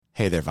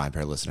Hey there,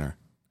 VinePair listener.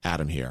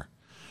 Adam here.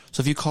 So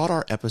if you caught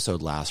our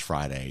episode last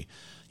Friday,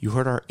 you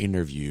heard our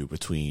interview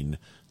between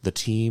the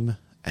team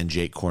and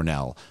Jake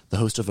Cornell, the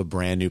host of a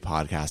brand new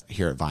podcast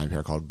here at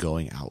VinePair called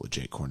Going Out with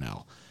Jake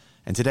Cornell.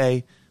 And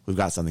today, we've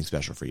got something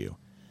special for you.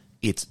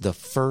 It's the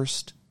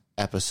first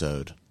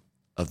episode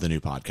of the new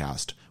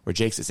podcast where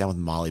Jake sits down with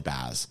Molly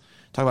Baz,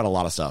 talk about a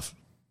lot of stuff,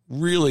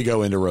 really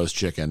go into roast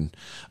chicken,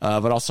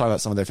 but also talk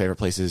about some of their favorite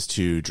places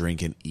to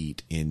drink and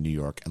eat in New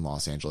York and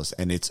Los Angeles.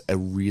 And it's a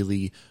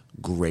really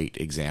great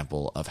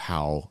example of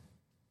how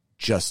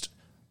just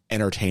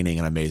entertaining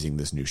and amazing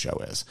this new show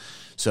is.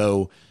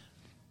 So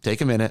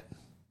take a minute,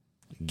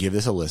 give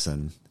this a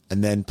listen,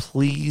 and then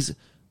please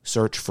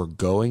search for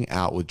Going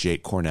Out with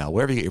Jake Cornell,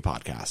 wherever you get your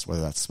podcast,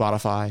 whether that's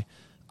Spotify,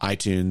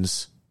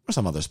 iTunes, or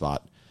some other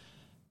spot.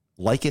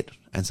 Like it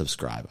and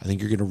subscribe. I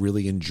think you're going to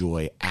really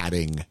enjoy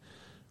adding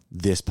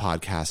this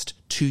podcast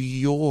to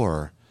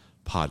your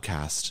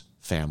podcast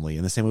family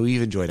in the same way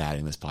we've enjoyed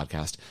adding this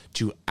podcast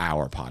to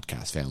our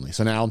podcast family.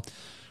 So now,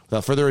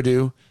 without further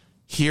ado,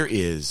 here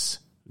is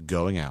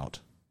Going Out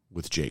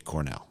with Jake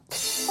Cornell.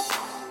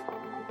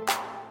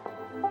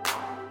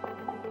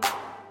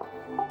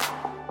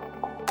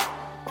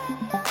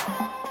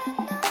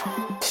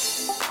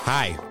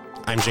 Hi,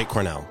 I'm Jake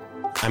Cornell.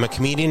 I'm a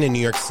comedian in New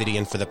York City,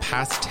 and for the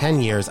past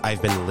 10 years,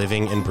 I've been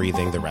living and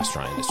breathing the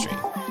restaurant industry.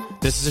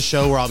 This is a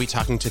show where I'll be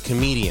talking to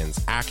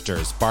comedians,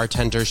 actors,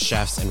 bartenders,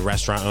 chefs, and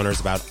restaurant owners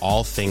about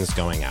all things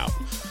going out.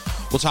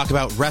 We'll talk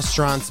about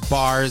restaurants,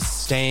 bars,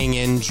 staying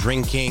in,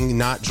 drinking,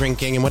 not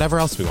drinking, and whatever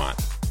else we want.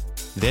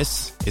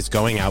 This is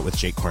Going Out with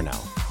Jake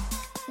Cornell.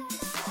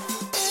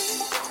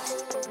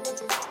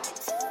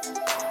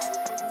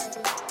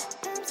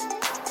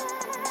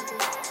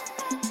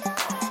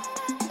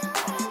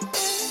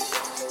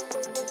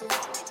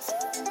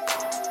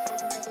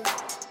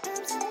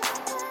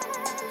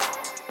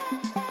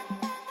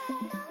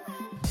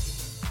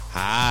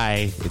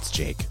 Hi, it's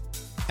Jake,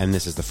 and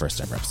this is the first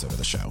ever episode of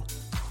the show.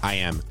 I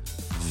am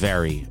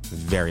very,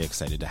 very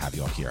excited to have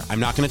you all here. I'm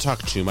not going to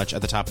talk too much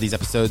at the top of these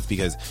episodes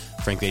because,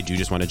 frankly, I do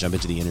just want to jump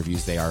into the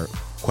interviews. They are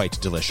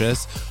quite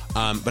delicious,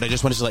 but I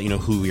just wanted to let you know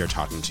who we are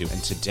talking to.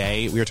 And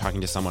today we are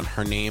talking to someone.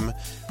 Her name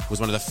was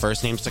one of the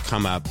first names to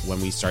come up when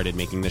we started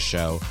making the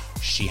show.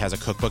 She has a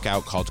cookbook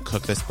out called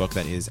Cook This Book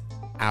that is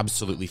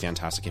absolutely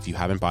fantastic. If you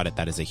haven't bought it,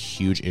 that is a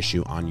huge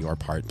issue on your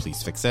part.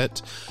 Please fix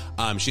it.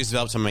 She's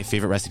developed some of my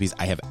favorite recipes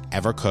I have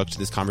ever cooked.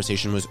 This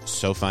conversation was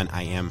so fun.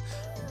 I am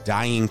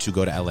dying to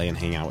go to LA and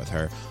hang out with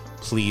her.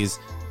 Please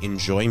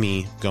enjoy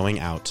me going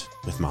out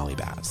with Molly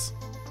Baz.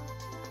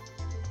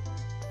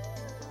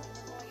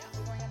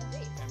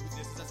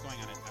 This is us going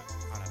on a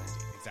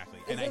date. Exactly.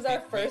 This is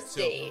our first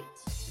date.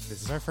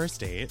 This is our first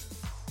date.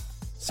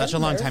 Such a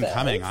long time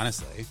coming,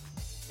 honestly.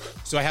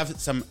 So I have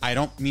some, I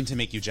don't mean to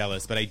make you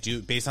jealous, but I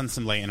do, based on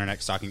some late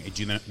internet stalking, I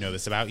do know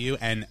this about you.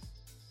 And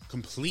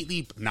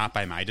completely not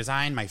by my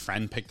design, my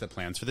friend picked the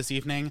plans for this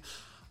evening.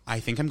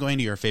 I think I'm going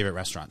to your favorite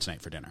restaurant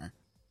tonight for dinner.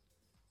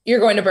 You're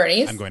going to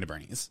Bernie's? I'm going to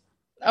Bernie's.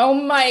 Oh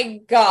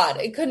my God.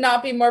 It could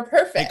not be more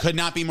perfect. It could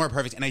not be more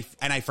perfect. And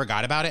I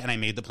forgot about it, and I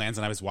made the plans,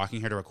 and I was walking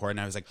here to record, and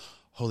I was like,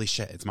 holy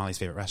shit, it's Molly's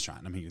favorite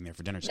restaurant. I'm eating there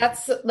for dinner tonight.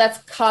 That's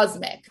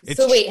cosmic.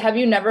 So wait, have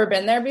you never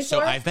been there before? So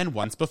I've been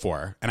once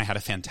before, and I had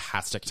a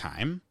fantastic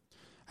time.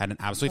 I had an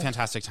absolutely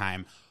fantastic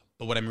time.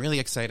 But what I'm really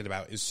excited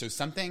about is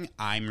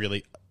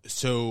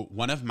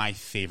one of my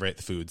favorite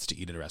foods to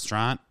eat at a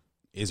restaurant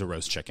is a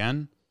roast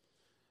chicken.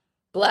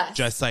 Bless.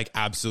 Just like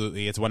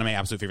absolutely, it's one of my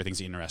absolute favorite things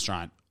to eat in a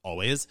restaurant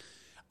always.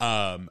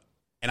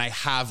 And I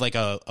have like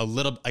a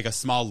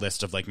small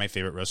list of like my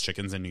favorite roast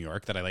chickens in New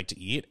York that I like to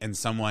eat. And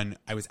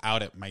I was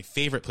out at my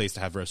favorite place to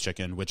have roast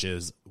chicken, which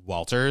is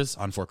Walters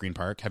on Fort Greene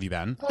Park. Have you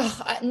been?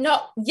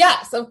 No.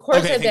 Yes, of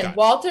course Okay, I've been. God.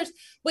 Walters.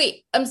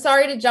 Wait, I'm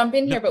sorry to jump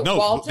in here, but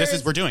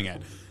Walters. We're doing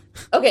it.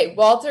 Okay,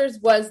 Walters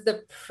was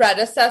the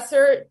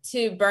predecessor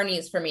to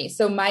Bernie's for me.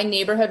 So my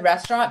neighborhood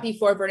restaurant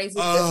before Bernie's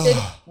existed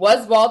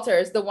was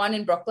Walters, the one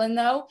in Brooklyn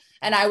though.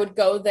 And I would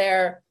go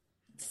there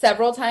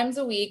several times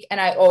a week, and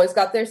I always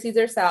got their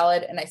Caesar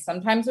salad, and I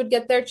sometimes would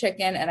get their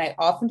chicken, and I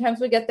oftentimes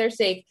would get their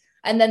steak.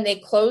 And then they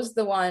closed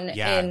the one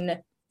in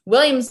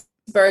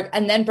Williamsburg,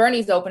 and then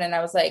Bernie's opened, and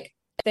I was like,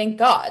 thank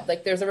God,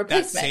 like there's a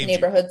replacement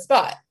neighborhood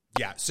spot.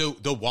 Yeah. So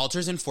the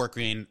Walters in Fort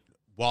Greene,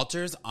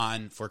 Walters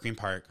on Fort Greene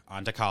Park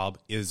on DeKalb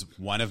is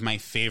one of my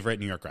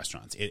favorite New York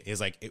restaurants. It is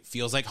like, it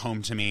feels like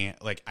home to me.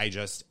 Like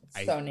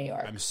so New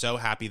York. I'm so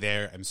happy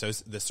there.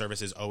 The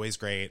service is always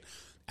great.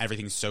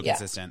 Everything's so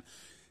consistent.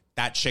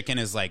 That chicken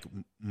is like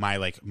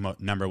my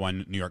number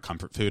one New York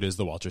comfort food is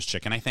the Walters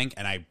chicken, I think.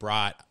 And I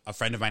brought a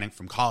friend of mine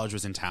from college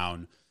was in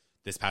town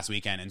this past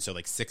weekend. And so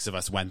like 6 of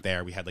us went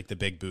there. We had like the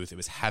big booth. It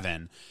was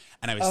heaven.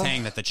 And I was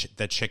saying that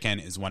the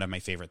chicken is one of my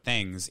favorite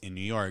things in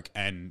New York.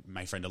 And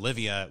my friend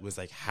Olivia was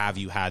like, have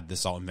you had the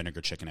salt and vinegar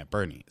chicken at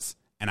Bernie's?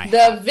 And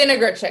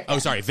vinegar chicken. Oh,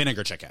 sorry.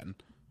 Vinegar chicken.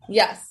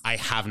 Yes. I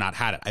have not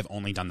had it. I've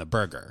only done the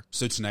burger.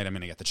 So tonight I'm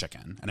going to get the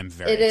chicken and I'm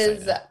very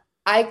excited. It is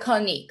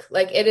iconic.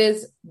 Like it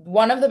is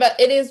one of the best.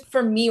 It is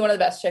for me, one of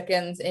the best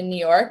chickens in New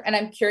York. And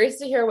I'm curious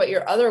to hear what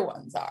your other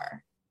ones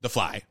are. The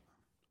fly.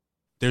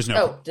 There's no.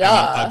 Oh,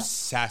 duh. I'm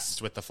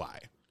obsessed with the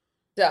fly.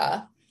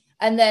 Duh.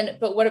 And then,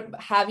 but what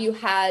have you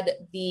had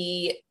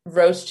the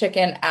roast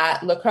chicken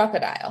at Le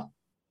Crocodile?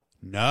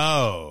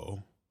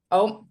 No.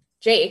 Oh,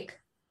 Jake,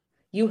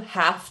 you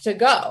have to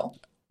go.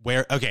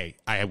 Where? Okay,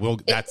 I will.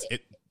 That's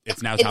it.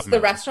 It's now. It's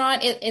the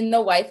restaurant in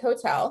the Wythe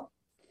Hotel.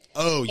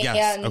 Oh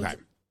yes. And okay.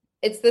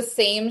 It's the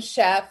same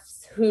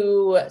chefs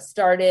who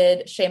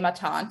started Chez Ma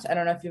Tante. I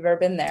don't know if you've ever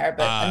been there,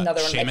 but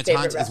another one of my favorite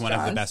restaurants. Is one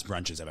of the best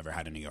brunches I've ever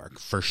had in New York,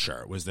 for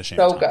sure. Was the Chez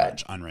So Ma Tante good.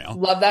 brunch. Unreal.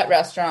 Love that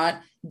restaurant.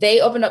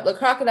 They opened up Le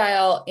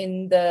Crocodile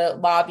in the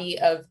lobby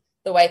of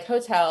the Wythe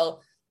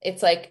Hotel.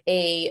 It's like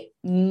a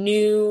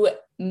new,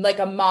 like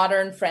a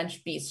modern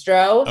French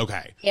bistro.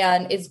 Okay.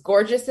 And it's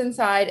gorgeous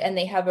inside. And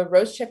they have a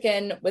roast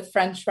chicken with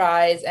French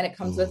fries. And it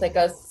comes with like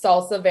a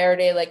salsa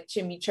verde, like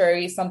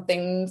chimichurri,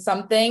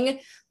 something.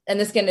 And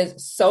the skin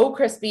is so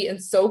crispy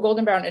and so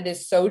golden brown. It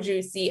is so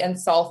juicy and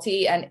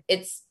salty. And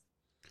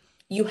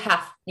you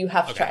have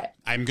to try it.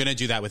 I'm going to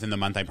do that within the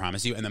month, I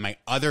promise you. And then my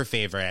other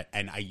favorite,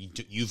 and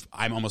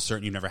I'm almost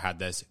certain you've never had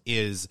this,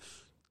 is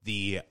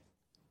the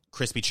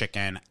crispy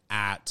chicken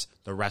at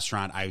the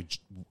restaurant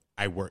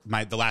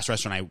the last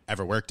restaurant I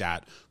ever worked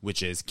at,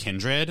 which is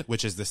Kindred,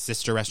 which is the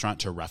sister restaurant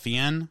to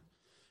Ruffian.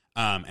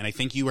 And I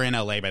think you were in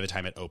LA by the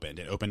time it opened.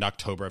 It opened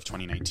October of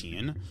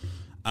 2019.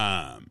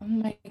 Oh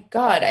my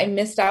God, I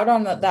missed out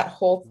on that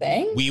whole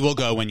thing. We will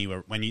go when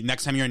you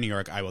next time you're in New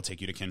York, I will take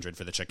you to Kindred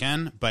for the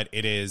chicken, but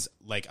it is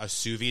like a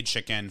sous vide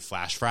chicken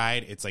flash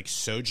fried. It's like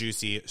so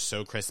juicy,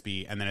 so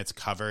crispy, and then it's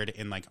covered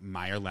in like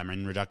Meyer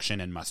lemon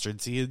reduction and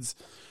mustard seeds.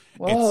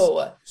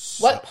 Whoa.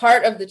 What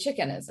part of the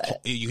chicken is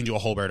it? You can do a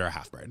whole bird or a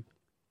half bird.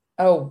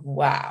 Oh,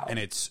 wow. And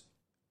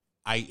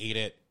I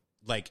ate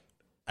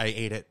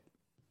it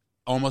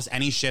almost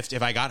any shift.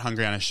 If I got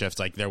hungry on a shift,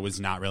 like there was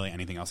not really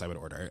anything else I would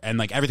order. And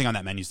like everything on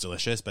that menu is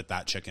delicious, but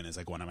that chicken is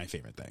like one of my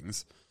favorite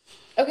things.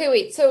 Okay,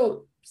 wait.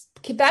 So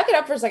back it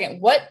up for a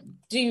second. What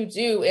do you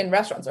do in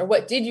restaurants, or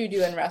what did you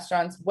do in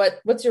restaurants?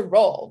 What's your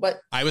role?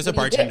 I was a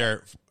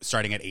bartender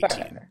starting at 18.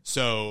 Bartender.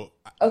 So,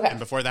 okay. And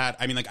before that,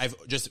 I mean, like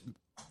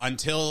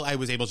until I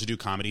was able to do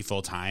comedy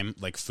full time,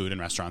 like food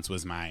and restaurants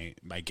was my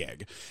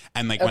gig.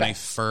 And like when I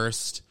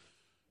first,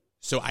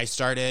 so I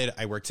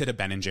worked at a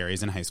Ben and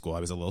Jerry's in high school. I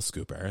was a little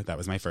scooper. That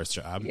was my first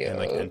job. Cute. And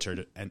like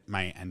entered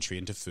my entry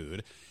into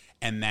food.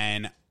 And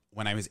then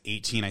when I was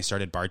 18, I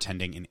started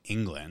bartending in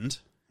England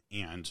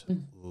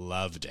and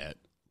loved it.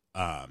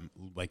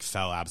 Like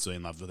fell absolutely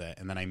in love with it.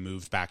 And then I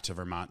moved back to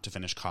Vermont to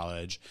finish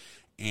college,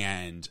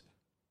 and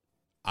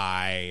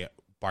I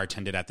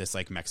bartended at this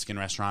like Mexican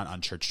restaurant on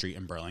Church Street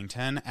in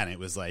Burlington. And it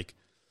was like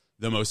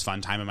the most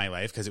fun time of my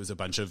life, because it was a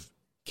bunch of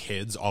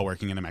kids all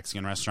working in a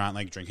Mexican restaurant,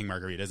 like drinking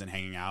margaritas and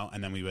hanging out.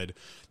 And then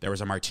there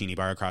was a martini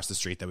bar across the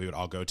street that we would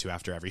all go to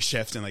after every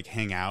shift and like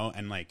hang out.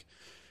 And like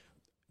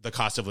the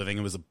cost of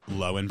living was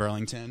low in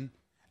Burlington,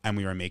 and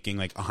we were making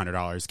like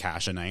 $100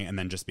 cash a night, and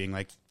then just being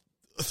like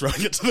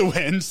throwing it to the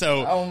wind.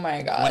 So oh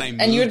my God.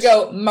 And you would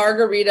go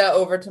margarita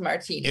over to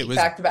martini. It was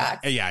back to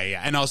back. Yeah.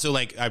 And also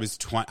like I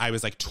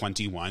was like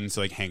 21,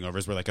 so like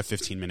hangovers were like a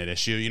 15-minute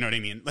issue, you know what I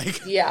mean?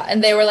 Like yeah,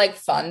 and they were like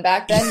fun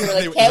back then. You were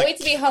like, can't wait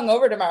to be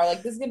hungover tomorrow.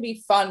 Like, this is gonna be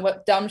fun.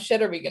 What dumb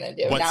shit are we gonna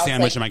do? What now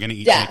sandwich am I gonna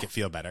eat to make it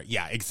feel better?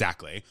 Yeah,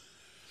 exactly.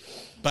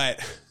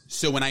 But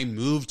so when I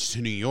moved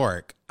to New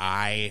York,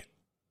 I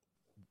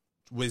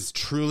was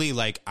truly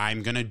like,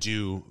 I'm going to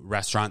do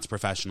restaurants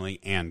professionally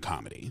and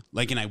comedy.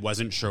 Like, and I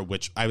wasn't sure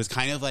which. I was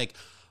kind of like,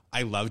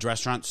 I loved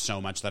restaurants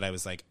so much that I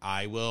was like,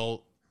 I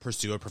will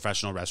pursue a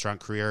professional restaurant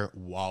career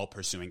while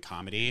pursuing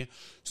comedy,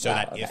 so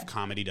that if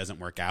comedy doesn't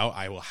work out,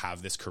 I will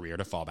have this career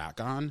to fall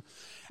back on.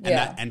 And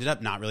that ended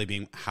up not really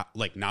being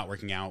like not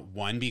working out.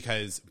 One,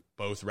 because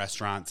both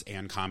restaurants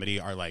and comedy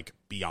are like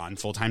beyond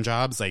full-time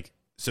jobs. Like,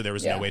 so there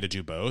was no way to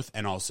do both.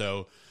 And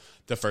also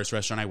the first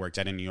restaurant I worked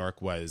at in New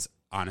York was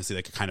honestly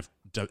like a kind of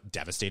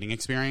devastating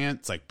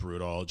experience, like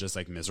brutal, just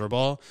like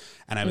miserable.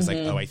 And I was like,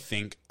 oh, I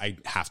think I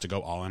have to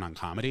go all in on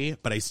comedy.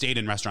 But I stayed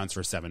in restaurants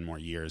for 7 more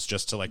years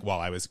just to like, while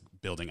I was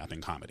building up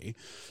in comedy.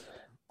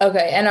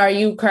 Okay. And are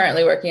you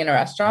currently working in a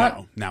restaurant?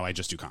 No, now I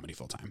just do comedy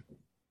full time.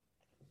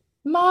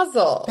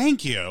 Mazel.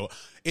 Thank you.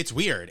 It's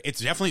weird. It's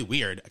definitely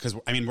weird, because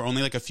I mean, we're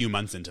only like a few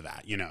months into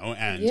that, you know,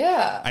 and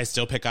I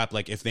still pick up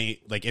like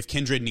if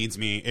Kindred needs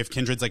me, if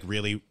Kindred's like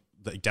really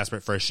like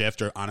desperate for a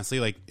shift, or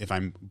honestly like if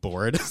I'm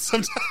bored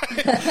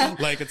sometimes,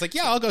 like it's like,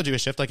 yeah, I'll go do a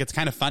shift. Like it's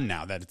kind of fun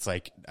now that it's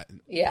like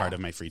part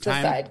of my free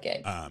time. Side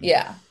gig.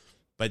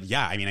 But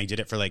yeah, I mean, I did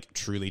it for like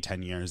truly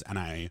 10 years, and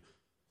I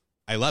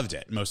loved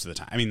it most of the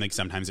time. I mean, like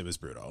sometimes it was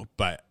brutal,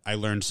 but I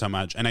learned so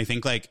much. And I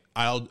think like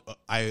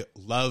I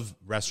love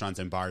restaurants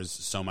and bars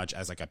so much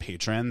as like a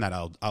patron that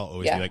I'll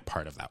always be like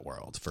part of that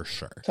world for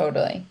sure.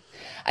 Totally.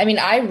 I mean,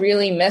 I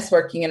really miss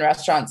working in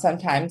restaurants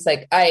sometimes.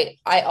 Like I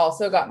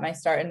also got my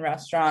start in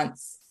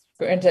restaurants.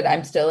 Granted,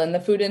 I'm still in the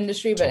food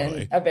industry, but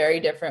in a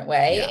very different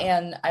way. Yeah.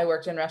 And I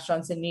worked in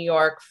restaurants in New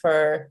York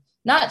for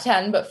not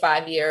 10, but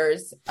 5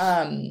 years.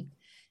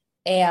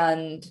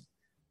 And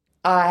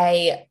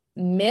I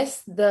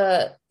miss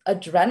the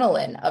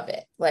adrenaline of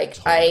it. Like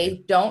Totally.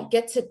 I don't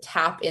get to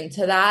tap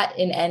into that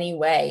in any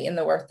way in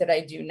the work that I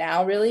do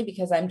now, really,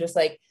 because I'm just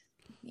like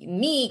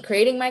me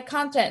creating my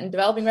content and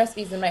developing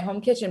recipes in my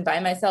home kitchen by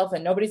myself.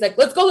 And nobody's like,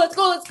 let's go, let's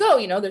go, let's go.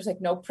 You know, there's like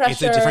no pressure.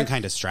 It's a different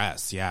kind of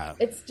stress. Yeah.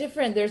 It's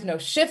different. There's no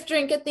shift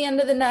drink at the end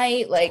of the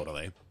night. Like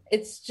Totally.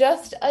 it's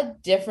just a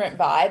different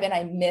vibe. And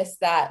I miss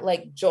that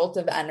like jolt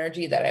of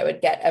energy that I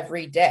would get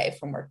every day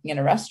from working in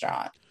a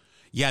restaurant.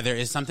 Yeah, there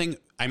is something,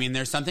 I mean,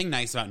 there's something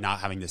nice about not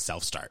having to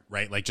self-start,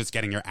 right? Like just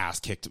getting your ass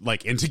kicked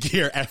like into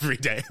gear every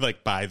day,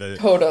 like by the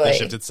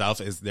shift itself.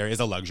 There is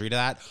a luxury to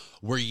that.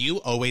 Were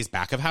you always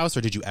back of house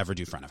or did you ever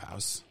do front of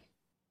house?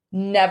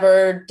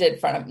 Never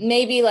did front of,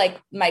 maybe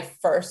like my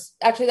first,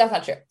 actually that's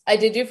not true. I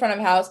did do front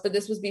of house, but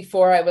this was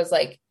before I was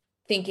like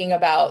thinking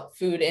about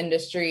food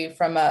industry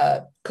from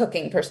a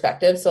cooking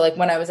perspective. So like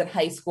when I was in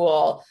high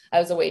school, I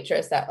was a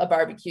waitress at a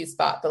barbecue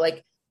spot, but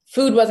like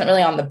food wasn't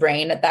really on the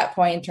brain at that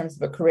point in terms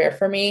of a career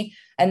for me.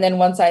 And then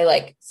once I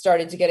like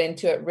started to get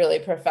into it really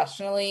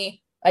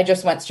professionally, I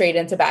just went straight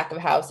into back of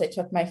house. I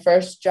took my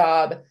first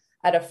job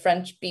at a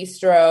French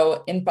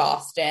bistro in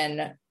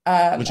Boston.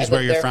 Which is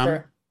where you're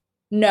from?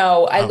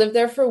 No, I lived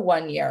there for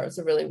 1 year. It was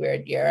a really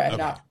weird year. I'm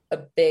not a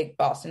big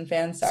Boston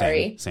fan.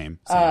 Sorry. Same.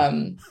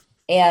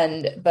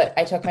 But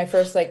I took my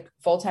first like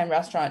full-time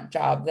restaurant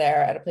job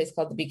there at a place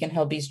called the Beacon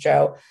Hill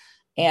Bistro.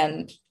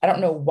 And I don't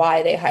know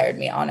why they hired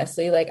me,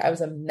 honestly. Like I was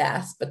a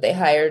mess, but they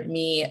hired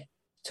me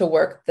to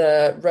work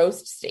the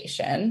roast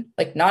station,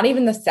 like not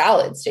even the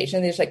salad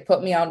station. They just like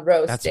put me on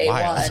roast. That's day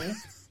wild. One.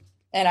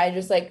 And I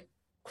just like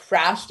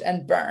crashed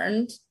and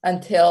burned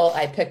until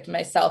I picked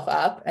myself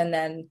up and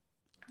then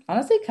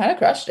honestly kind of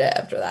crushed it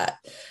after that.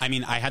 I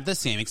mean, I had the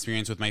same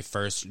experience with my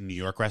first New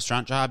York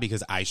restaurant job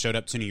because I showed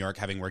up to New York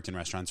having worked in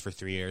restaurants for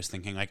 3 years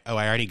thinking like, oh,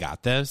 I already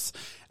got this.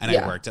 And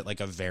I worked at like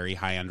a very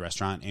high-end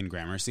restaurant in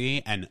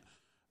Gramercy. And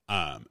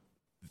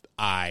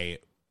I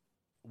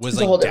was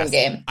like, a whole different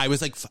game. I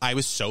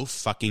was so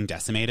fucking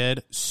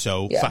decimated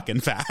so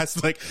fucking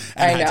fast. Like,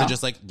 and I had to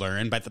just like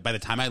learn. By the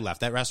time I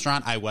left that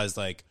restaurant, I was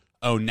like,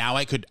 oh, now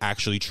I could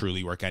actually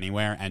truly work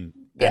anywhere and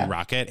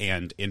rock it.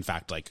 And in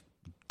fact, like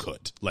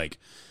could like,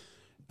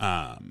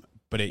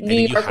 but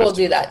New York will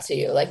do that to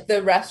you. Like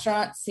the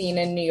restaurant scene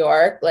in New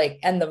York, like,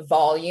 and the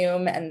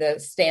volume and the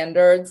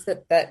standards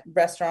that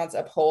restaurants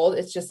uphold,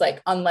 it's just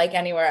like unlike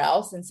anywhere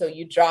else. And so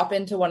you drop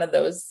into one of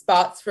those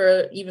spots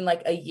for even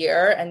like a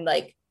year and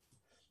like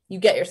you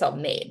get yourself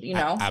made, you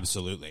know?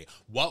 Absolutely.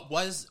 What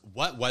was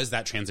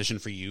that transition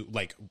for you?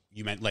 Like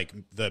you meant like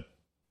the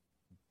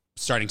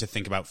starting to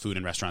think about food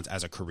and restaurants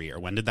as a career.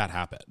 When did that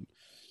happen?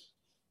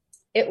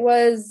 It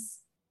was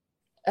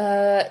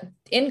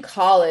in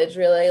college,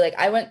 really. Like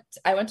I went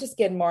to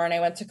Skidmore and I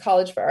went to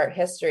college for art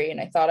history, and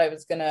I thought I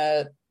was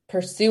gonna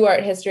pursue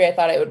art history. I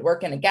thought I would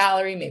work in a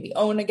gallery, maybe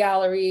own a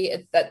gallery.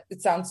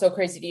 It sounds so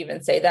crazy to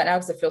even say that now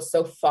because it feels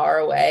so far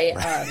away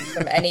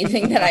from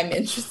anything that I'm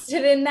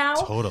interested in now.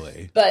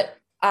 Totally. But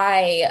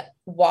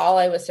while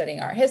I was studying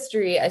art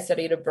history, I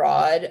studied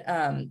abroad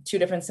 2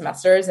 different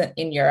semesters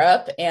in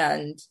Europe,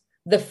 and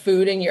the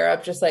food in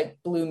Europe just like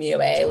blew me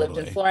away. Totally. I lived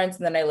in Florence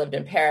and then I lived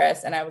in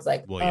Paris, and I was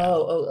like,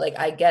 oh, like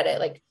I get it.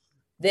 Like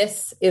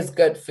this is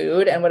good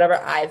food, and whatever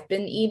I've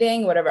been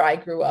eating, whatever I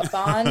grew up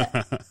on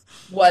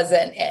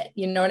wasn't it.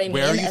 You know what I mean?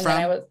 Where are you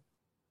from?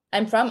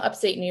 I'm from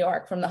upstate New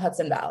York, from the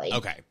Hudson Valley.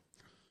 Okay.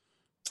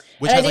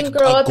 Which has like a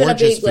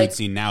gorgeous food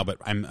scene now, but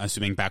I'm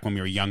assuming back when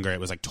we were younger, it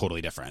was like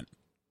totally different.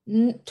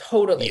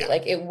 Totally. Yeah.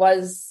 Like it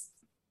was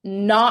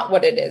not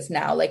what it is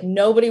now. Like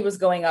nobody was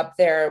going up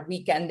there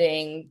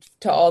weekending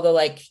to all the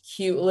like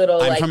cute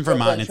little I'm from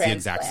Vermont and it's the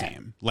exact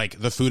same. Like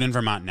the food in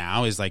Vermont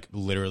now is like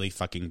literally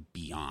fucking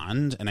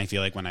beyond. And I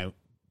feel like when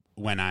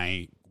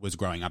I was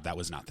growing up, that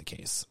was not the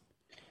case.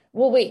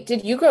 Well, wait,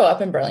 did you grow up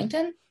in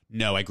Burlington?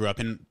 No, I grew up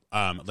in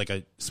like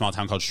a small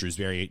town called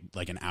Shrewsbury,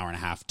 like an hour and a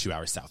half, 2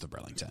 hours south of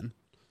Burlington.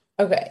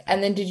 Okay.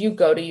 And then did you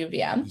go to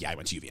UVM? Yeah, I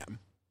went to UVM.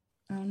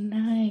 Oh,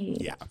 nice.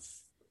 Yeah.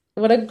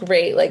 What a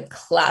great, like,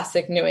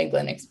 classic New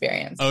England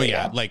experience. Oh,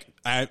 yeah. Like,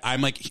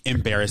 I'm, like,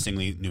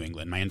 embarrassingly New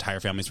England. My entire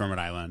family's from Rhode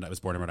Island. I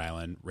was born in Rhode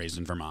Island, raised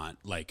in Vermont.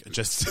 Like,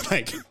 just,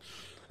 like,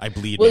 I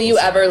bleed. Will you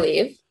ever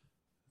leave?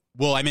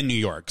 Well, I'm in New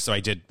York, so I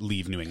did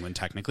leave New England,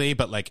 technically.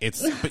 But, like,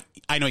 but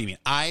I know what you mean.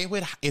 I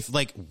would, if,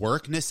 like,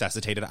 work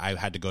necessitated I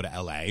had to go to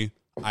L.A.,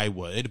 I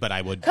would, but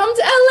I would. Come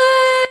to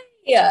L.A.!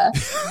 Yeah.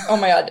 Oh,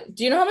 my God.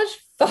 Do you know how much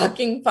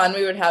fucking fun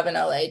we would have in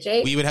L.A.,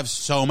 Jake? We would have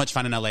so much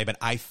fun in L.A., but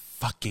I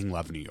fucking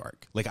love New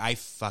York. Like I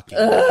fucking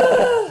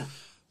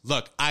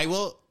look, I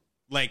will,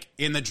 like,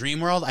 in the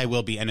dream world I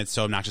will be, and it's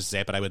so obnoxious to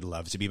say it, but I would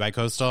love to be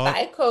bi-coastal.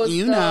 Bi-coastal,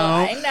 you know.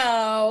 I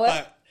know.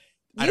 But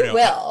you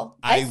will.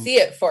 I see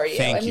it for you.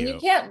 I mean, you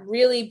can't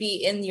really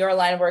be in your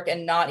line of work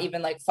and not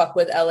even like fuck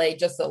with LA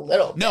just a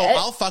little bit. No,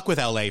 I'll fuck with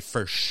LA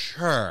for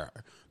sure.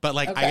 But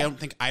like,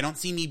 okay. I don't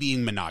see me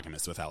being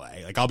monogamous with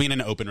LA. Like I'll be in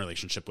an open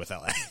relationship with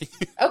LA.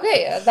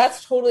 Okay.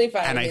 That's totally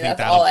fine. And I think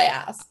that's all I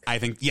ask. I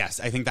think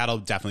that'll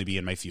definitely be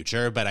in my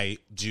future, but I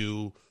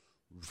do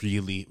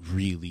really,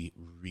 really,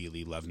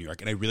 really love New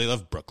York, and I really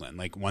love Brooklyn.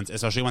 Like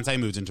especially once I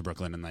moved into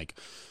Brooklyn and like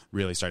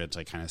really started to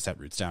like kind of set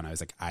roots down, I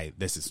was like,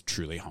 this is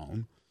truly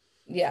home.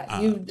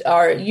 Yeah,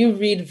 you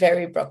read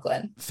very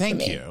Brooklyn.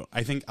 Thank you.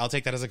 I think I'll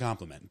take that as a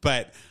compliment.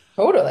 But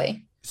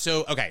totally.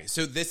 So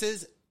this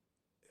is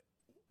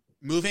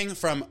moving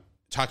from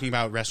talking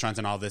about restaurants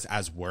and all this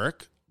as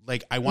work.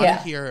 Like, I want to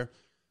hear,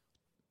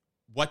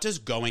 what does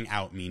going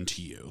out mean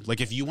to you?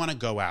 Like, if you want to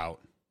go out,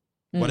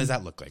 what does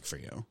that look like for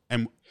you?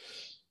 And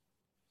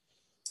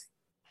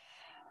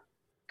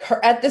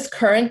at this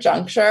current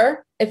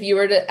juncture, if you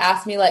were to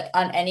ask me, like,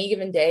 on any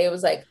given day, it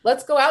was like,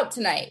 let's go out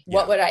tonight.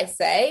 What would I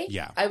say?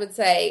 Yeah. I would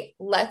say,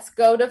 let's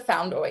go to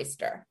Found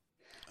Oyster.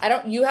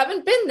 You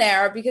haven't been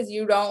there because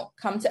you don't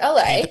come to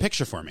LA. Paint the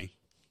picture for me.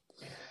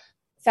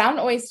 Found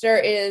Oyster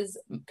is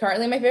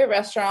currently my favorite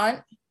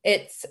restaurant.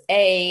 It's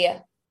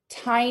a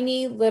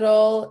tiny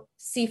little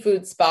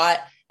seafood spot,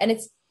 and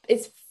it's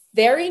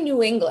very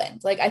New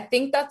England. Like, I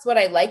think that's what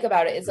I like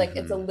about it is like,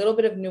 it's a little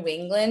bit of New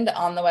England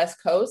on the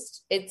West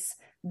Coast. It's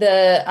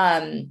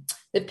the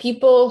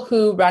people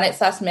who run it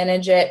 /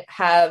 manage it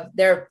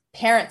their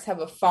parents have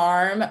a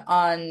farm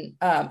on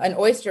an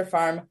oyster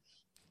farm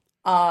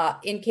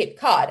in Cape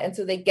Cod. And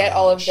so they get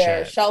all of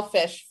their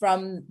shellfish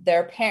from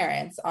their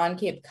parents on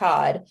Cape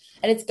Cod.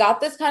 And it's got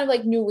this kind of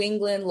like New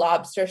England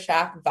lobster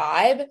shack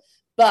vibe,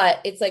 but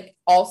it's like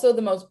also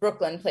the most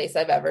Brooklyn place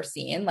I've ever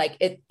seen. Like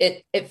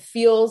it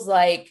feels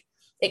like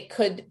it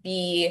could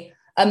be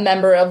a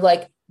member of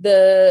like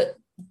the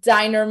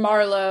Diner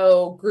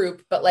Marlowe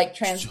group, but like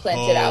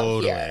transplanted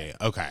out here.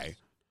 Okay.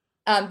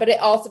 But it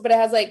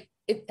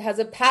has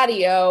a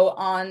patio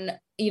on,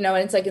 and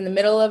it's like in the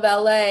middle of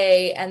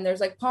LA, and there's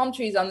like palm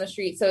trees on the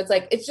street. So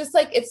it's just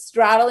like, it's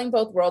straddling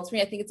both worlds for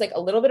me. I think it's like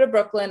a little bit of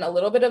Brooklyn, a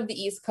little bit of the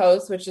East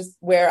Coast, which is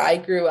where I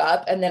grew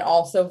up, and then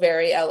also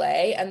very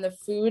LA. And the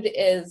food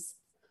is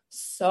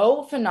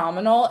so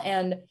phenomenal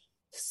and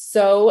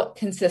so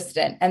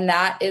consistent. And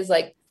that is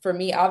like, for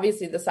me,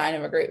 obviously the sign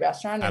of a great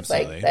restaurant.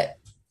 Absolutely. It's like that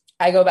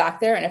I go back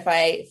there, and if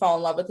I fall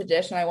in love with the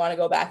dish and I want to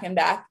go back and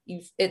back,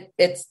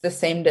 it's the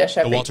same dish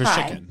every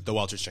time. The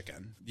Walter's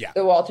chicken. Yeah.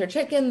 The Walter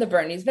chicken, the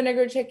Bernie's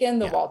vinegar chicken,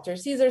 the Walter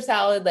Caesar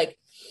salad. Like,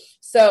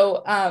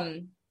 so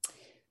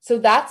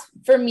that's,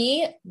 for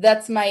me,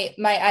 that's my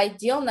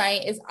ideal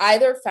night is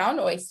either Found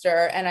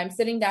Oyster, and I'm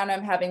sitting down,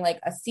 I'm having like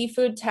a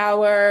seafood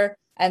tower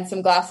and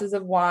some glasses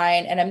of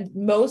wine, and I'm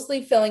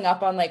mostly filling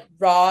up on like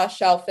raw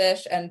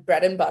shellfish and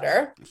bread and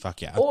butter.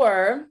 Fuck yeah.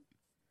 Or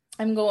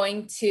I'm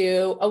going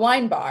to a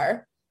wine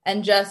bar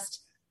and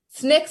just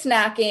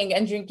snacking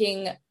and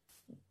drinking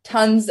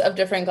tons of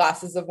different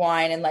glasses of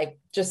wine and like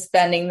just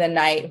spending the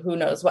night. Who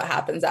knows what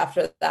happens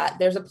after that.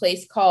 There's a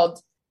place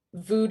called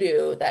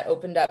Voodoo that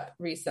opened up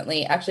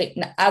recently. Actually,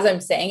 as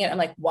I'm saying it, I'm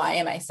like, why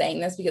am I saying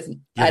this? Because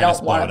I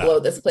don't want to blow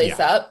this place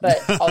up,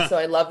 but also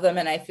I love them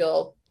and I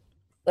feel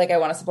like I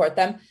want to support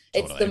them.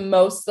 Totally. It's the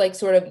most like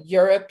sort of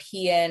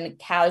European,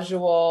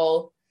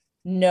 casual,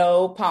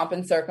 no pomp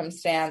and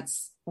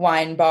circumstance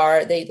wine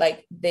bar.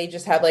 They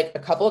just have like a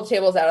couple of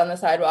tables out on the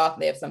sidewalk.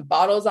 They have some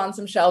bottles on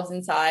some shelves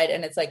inside,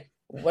 and it's like,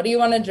 what do you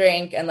want to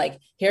drink? And like,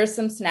 here's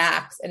some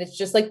snacks. And it's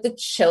just like the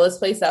chillest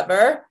place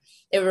ever.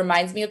 It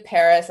reminds me of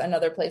Paris,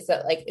 another place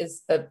that like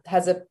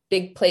has a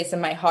big place in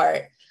my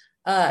heart.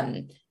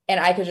 And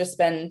I could just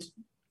spend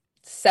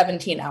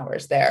 17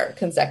 hours there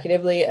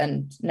consecutively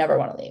and never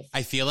want to leave.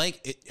 I feel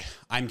like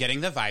I'm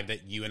getting the vibe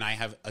that you and I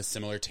have a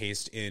similar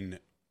taste in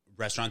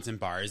restaurants and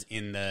bars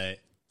in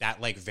that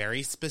like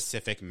very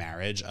specific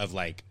marriage of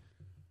like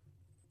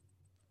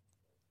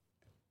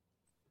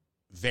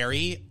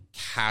very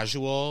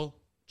casual,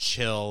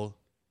 chill,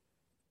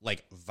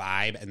 like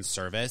vibe and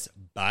service,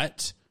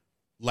 but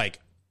like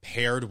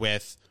paired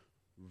with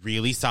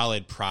really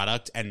solid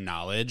product and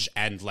knowledge,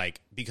 and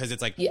like, because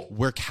it's like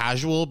we're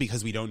casual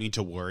because we don't need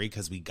to worry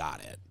because we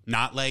got it.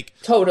 Not like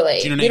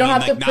totally. Do you know we what don't I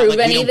mean? have Like, to prove not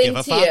like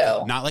anything to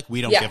you. Not like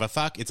we don't give a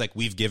fuck. It's like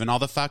we've given all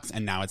the fucks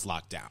and now it's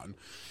locked down.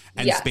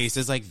 And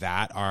spaces like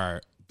that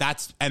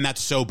that's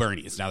so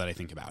Bernie's now that I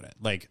think about it.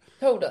 Like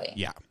totally.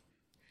 Yeah.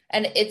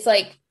 And it's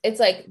like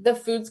the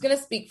food's going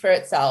to speak for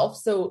itself.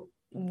 So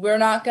we're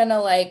not going to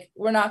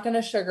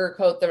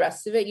sugarcoat the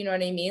rest of it. You know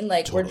what I mean?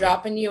 Like We're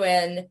dropping you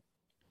in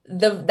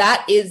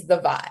that is the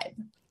vibe.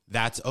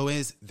 That's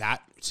always,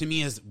 that to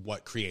me is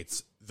what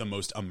creates the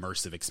most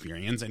immersive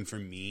experience. And for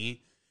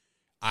me,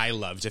 I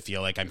love to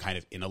feel like I'm kind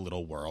of in a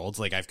little world.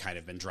 Like I've kind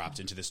of been dropped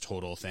into this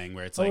total thing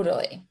where it's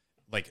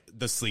like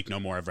the Sleep No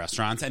More of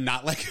restaurants, and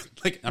not like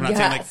I'm not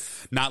saying like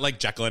not like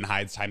Jekyll and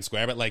Hyde's Times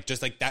Square, but like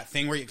just like that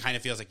thing where it kind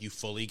of feels like you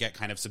fully get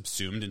kind of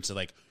subsumed into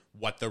like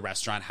what the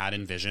restaurant had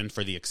envisioned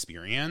for the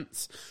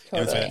experience.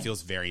 Totally. And so that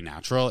feels very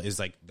natural. Is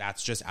like,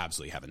 that's just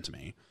absolutely heaven to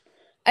me.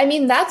 I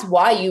mean, that's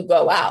why you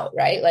go out,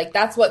 right? Like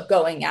that's what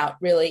going out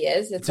really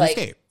is. It's like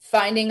escape.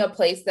 Finding a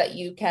place that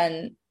you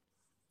can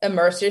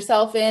immerse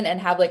yourself in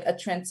and have like a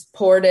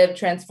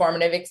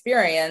transformative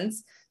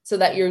experience, so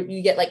that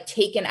you get like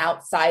taken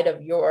outside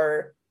of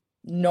your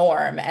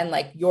norm and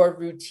like your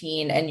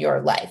routine and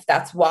your life.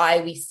 That's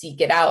why we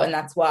seek it out. And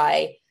that's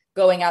why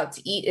going out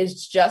to eat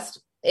is just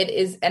it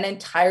is an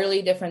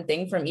entirely different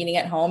thing from eating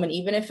at home. And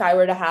even if I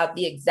were to have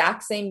the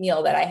exact same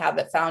meal that I have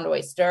at Found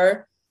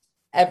Oyster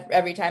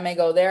every time I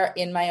go there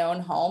in my own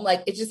home,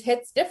 like it just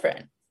hits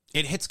different.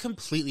 It hits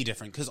completely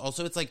different because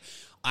also it's like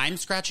I'm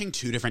scratching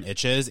two different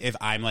itches if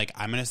I'm like,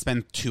 I'm going to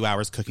spend 2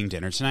 hours cooking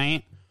dinner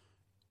tonight.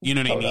 You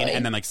know what I mean?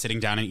 And then like sitting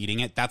down and eating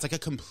it. That's like a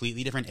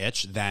completely different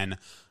itch than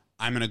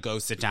I'm going to go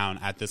sit down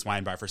at this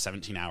wine bar for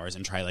 17 hours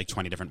and try like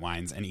 20 different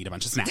wines and eat a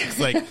bunch of snacks.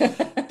 Like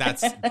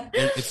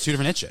it's two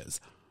different itches.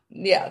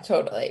 Yeah,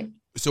 totally.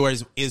 So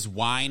is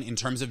wine, in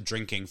terms of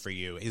drinking for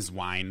you, is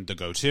wine the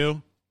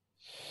go-to?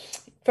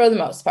 For the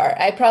most part.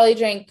 I probably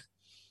drink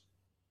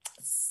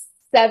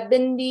 65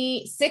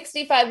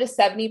 to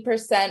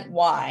 70%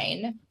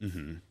 wine.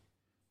 Mm-hmm.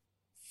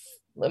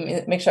 Let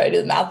me make sure I do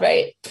the math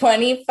right.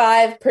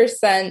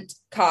 25%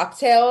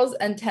 cocktails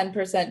and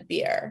 10%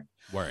 beer.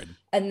 Word.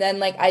 And then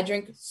like I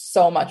drink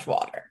so much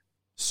water.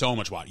 So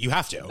much water. You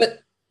have to.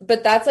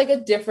 But that's like a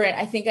different,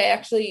 I think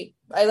I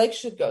like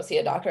should go see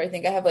a doctor. I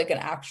think I have like an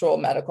actual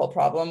medical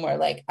problem where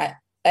like I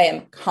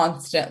am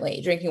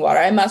constantly drinking water.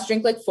 I must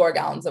drink like 4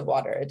 gallons of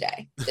water a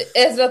day. It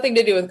has nothing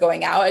to do with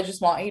going out. I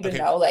just want you to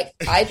know, like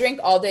I drink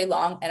all day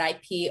long and I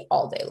pee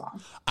all day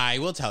long. I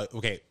will tell you.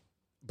 Okay.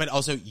 But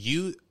also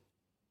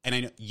and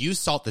I know you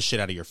salt the shit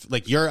out of your,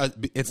 like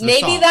it's the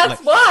maybe salt.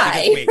 That's like,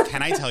 why. Because, wait,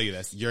 can I tell you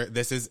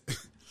this?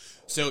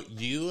 So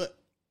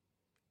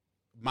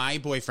my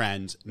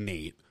boyfriend,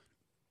 Nate,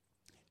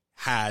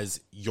 has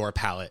your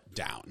palate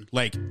down.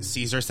 Like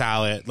Caesar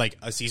salad, like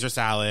a Caesar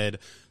salad,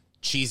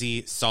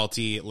 cheesy,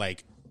 salty,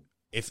 like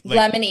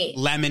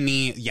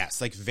lemony. Yes.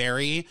 Like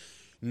very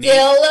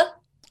dill.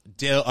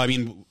 I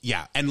mean,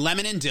 yeah. And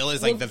lemon and dill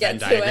is like the Venn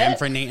diagram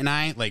for Nate and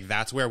I. Like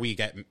that's where we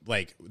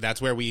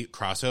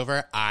cross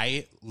over.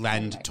 I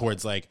lend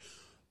towards like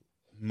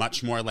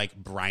much more like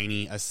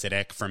briny,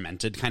 acidic,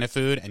 fermented kind of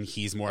food. And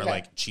he's more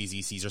like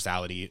cheesy, Caesar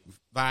salad-y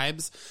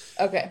vibes.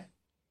 Okay.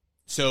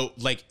 So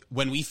like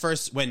when you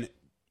first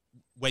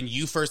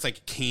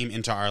like came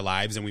into our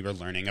lives and we were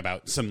learning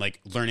about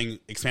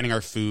expanding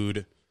our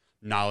food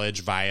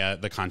knowledge via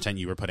the content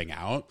you were putting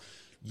out,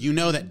 you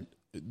know that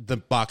the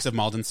box of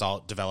Maldon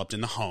salt developed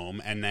in the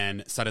home, and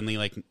then suddenly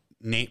like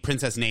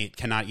Princess Nate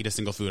cannot eat a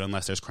single food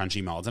unless there's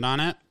crunchy Maldon on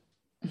it.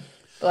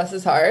 Bless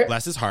his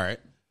heart.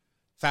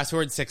 Fast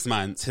forward 6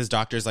 months, his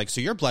doctor's like, so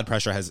your blood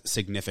pressure has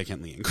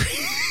significantly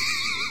increased.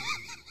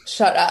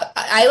 Shut up.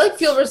 I like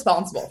feel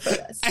responsible for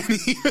this.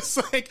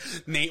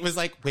 And Nate was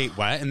like, wait,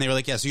 what? And they were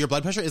like, yeah, so your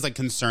blood pressure is like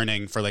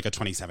concerning for like a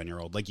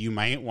 27-year-old. Like you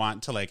might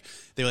want to like,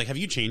 they were like, have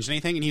you changed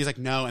anything? And he was like,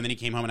 no. And then he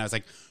came home and I was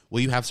like, well,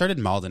 you have started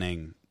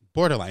Maldoning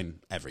borderline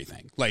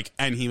everything. Like,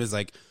 and he was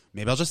like,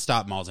 maybe I'll just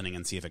stop Maldoning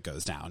and see if it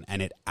goes down.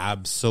 And it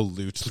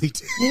absolutely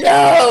did.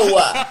 No.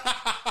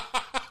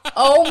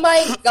 Oh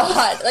my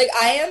God. Like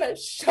I am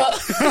shook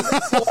to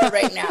the floor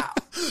right now.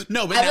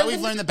 No, but now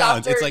we've learned the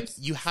balance. It's like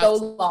you have so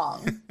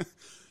long.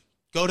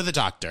 Go to the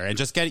doctor and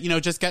just get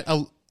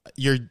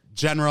your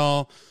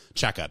general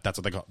checkup. That's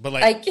what they call it. But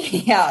like, I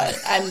can't.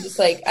 I'm just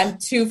like, I'm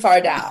too far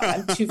down.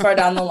 I'm too far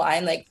down the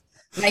line. Like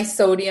my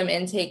sodium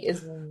intake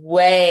is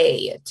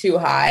way too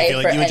high. I feel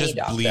like for you would any just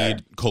doctor.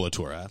 bleed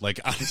Colatura. Like,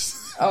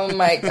 honestly. Oh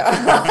my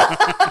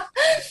God.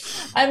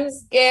 I'm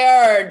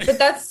scared, but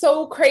that's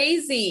so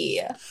crazy.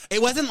 It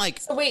wasn't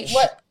like. So wait,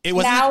 what? It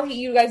wasn't. Now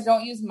you guys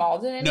don't use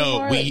Maldon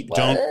anymore? No, we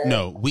don't.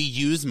 No, we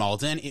use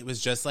Maldon. It was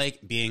just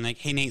like being like,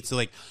 hey Nate, so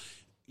like,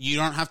 you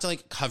don't have to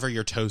like cover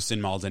your toast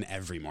in Maldon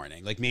every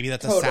morning. Like maybe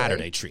that's a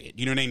Saturday treat.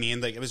 You know what I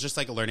mean? Like it was just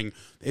like learning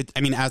it.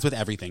 I mean, as with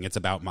everything, it's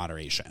about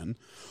moderation.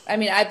 I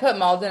mean, I put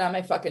Maldon on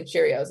my fucking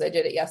Cheerios. I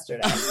did it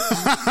yesterday.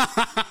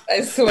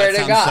 I swear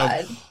to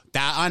God.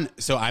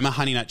 So I'm a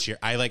Honey Nut Cheerios.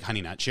 I like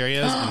Honey Nut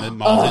Cheerios, and the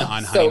Maldon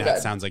on Honey Nut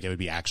sounds like it would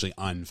be actually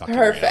unfucking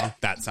perfect. Real.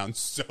 That sounds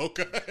so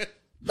good.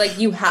 Like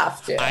you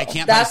have to. I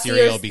can't buy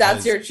cereal because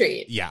that's your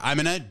treat. Yeah, I'm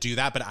gonna do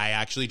that, but I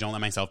actually don't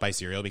let myself buy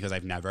cereal because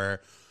I've never.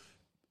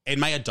 In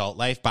my adult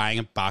life, buying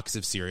a box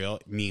of cereal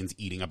means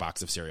eating a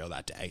box of cereal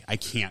that day. I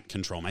can't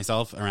control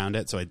myself around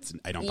it, so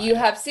I don't buy You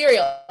have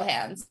cereal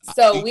hands.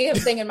 So we have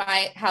a thing in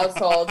my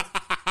household.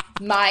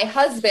 My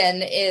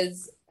husband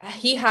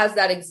he has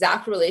that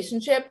exact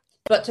relationship,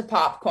 but to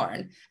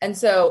popcorn. And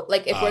so,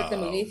 like, if we're at the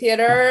movie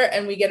theater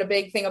and we get a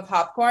big thing of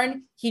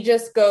popcorn, he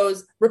just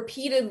goes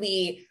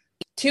repeatedly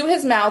to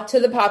his mouth, to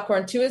the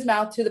popcorn, to his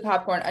mouth, to the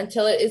popcorn,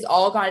 until it is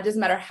all gone. It doesn't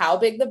matter how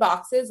big the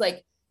box is.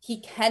 Like, he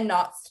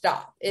cannot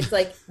stop. It's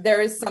like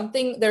there's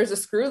a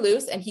screw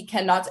loose and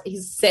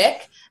he's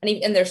sick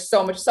and there's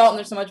so much salt and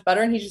there's so much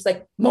butter and he's just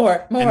like,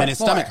 more. And then his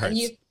stomach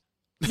hurts.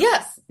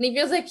 Yes. And he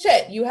feels like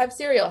shit. You have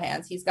cereal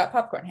hands. He's got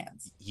popcorn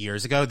hands.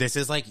 Years ago, this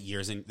is like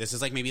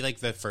maybe like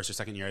the first or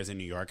second year I was in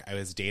New York. I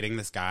was dating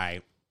this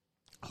guy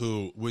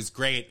who was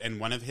great. And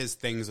one of his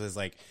things was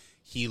like,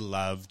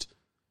 his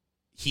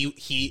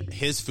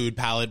food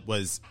palate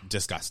was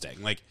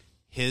disgusting. Like,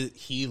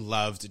 he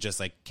loved just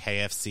like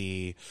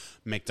KFC,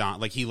 McDonald's.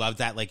 Like he loved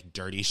that like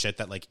dirty shit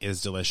that like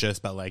is delicious,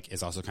 but like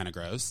is also kind of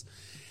gross.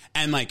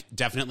 And like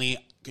definitely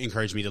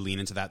encouraged me to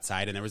lean into that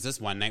side. And there was this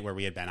one night where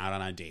we had been out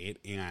on a date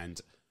and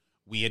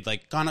we had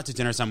like gone out to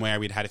dinner somewhere.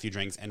 We'd had a few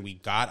drinks and we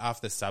got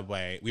off the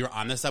subway. We were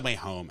on the subway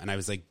home and I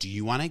was like, do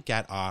you want to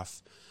get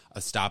off a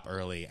stop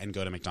early and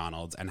go to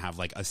McDonald's and have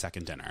like a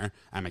second dinner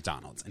at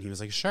McDonald's? And he was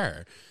like,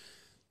 sure.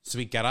 So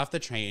we get off the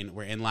train.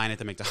 We're in line at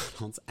the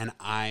McDonald's and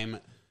I'm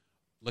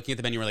looking at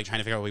the menu. We're like trying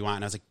to figure out what we want.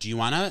 And I was like, do you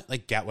want to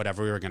like get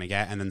whatever we were going to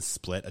get and then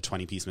split a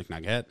 20-piece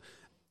McNugget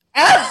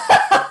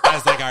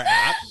as like our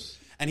app?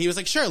 And he was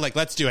like, sure, like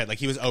let's do it. Like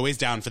he was always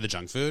down for the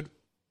junk food.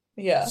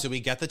 Yeah. So we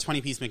get the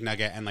 20-piece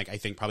McNugget and like I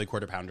think probably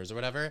quarter pounders or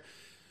whatever.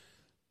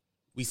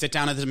 We sit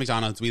down at the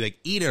McDonald's, we like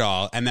eat it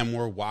all, and then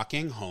we're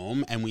walking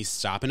home and we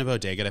stop in a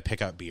bodega to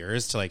pick up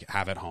beers to like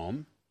have at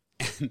home.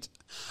 And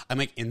I'm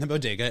like in the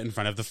bodega in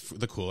front of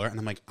the cooler and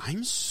I'm like,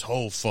 I'm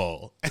so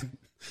full. And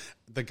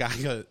the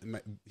guy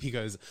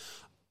goes,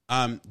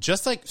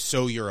 just like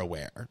so you're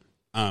aware,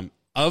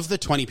 of the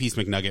 20-piece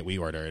McNugget we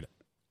ordered,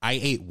 I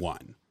ate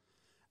one.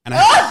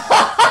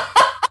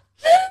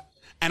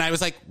 And I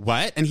was like,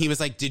 what? And he was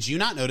like, did you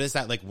not notice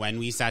that like when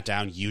we sat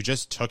down, you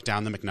just took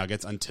down the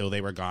McNuggets until they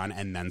were gone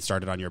and then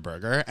started on your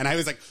burger? And I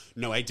was like,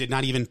 no, I did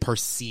not even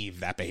perceive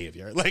that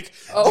behavior. Like,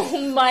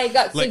 oh my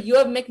God. Like, so you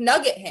have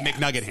McNugget hands.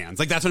 McNugget hands.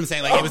 Like, that's what I'm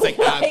saying. Like, it was like,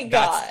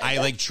 I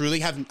like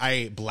truly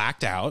I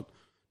blacked out,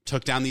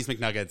 took down these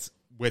McNuggets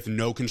with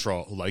no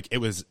control. Like, it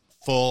was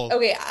full.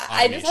 Okay.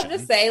 I just have to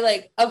say,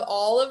 like, of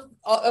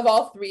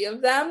all three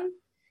of them,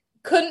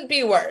 couldn't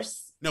be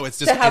worse. No, it's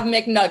just to have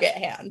McNugget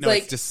hands. No,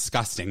 like, it's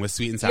disgusting with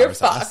sweet and sour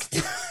sauce.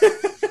 Fucked.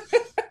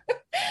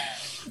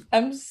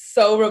 I'm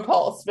so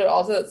repulsed, but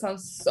also it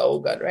sounds so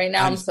good right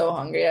now. I'm so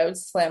hungry. I would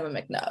slam a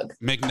McNug.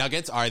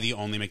 McNuggets are the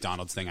only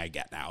McDonald's thing I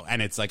get now, and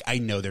it's like I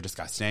know they're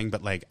disgusting,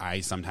 but like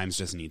I sometimes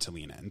just need to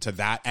lean into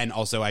that. And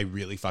also, I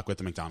really fuck with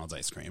the McDonald's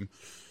ice cream.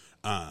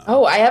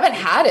 I haven't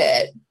had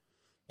it.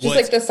 Just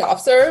like the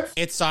soft serve?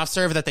 It's soft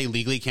serve that they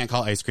legally can't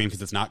call ice cream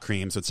because it's not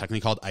cream, so it's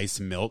technically called ice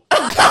milk.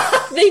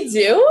 They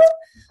do?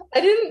 I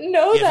didn't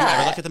know that. If you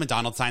ever look at the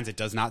McDonald's signs, it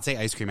does not say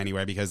ice cream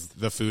anywhere because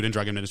the Food and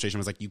Drug Administration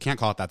was like, you can't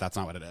call it that. That's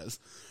not what it is.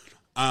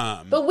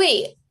 But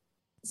wait,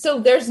 so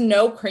there's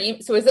no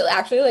cream. So is it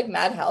actually like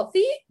mad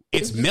healthy?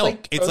 It's milk.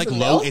 Like it's like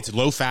low. It's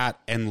low fat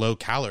and low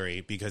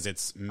calorie because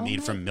it's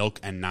made from milk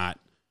and not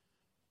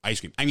ice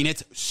cream. I mean,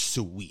 it's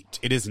sweet.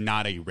 It is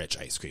not a rich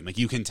ice cream. Like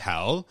you can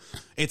tell,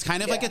 it's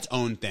kind of like its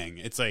own thing.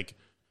 It's like,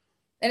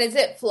 and is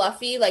it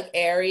fluffy, like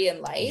airy and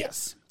light?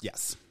 Yes.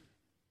 Yes.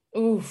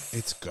 Oof.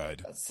 It's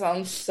good. That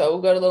sounds so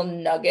good. A little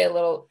nugget,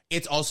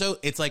 It's also,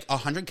 it's like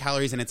 100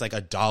 calories and it's like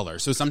 $1.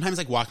 So sometimes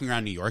like walking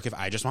around New York, if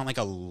I just want like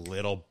a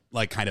little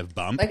like kind of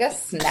bump. Like a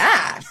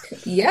snack.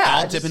 Yeah.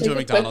 I'll dip into a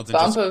McDonald's and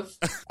bump of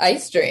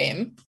ice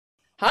cream.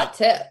 Hot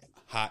tip.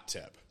 Hot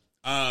tip.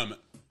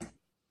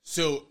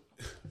 So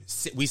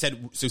we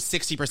said, so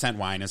 60%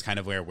 wine is kind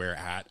of where we're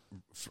at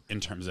in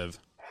terms of.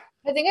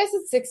 I think I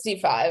said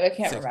 65. I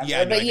can't remember.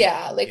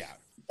 Yeah, no,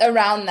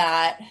 around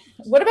that.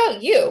 What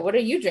about you? What are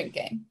you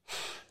drinking?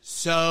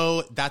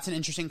 So that's an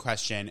interesting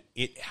question.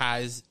 It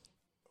has,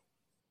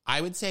 I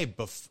would say,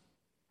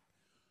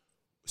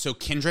 so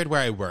Kindred,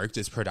 where I worked,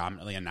 is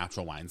predominantly a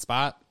natural wine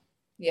spot.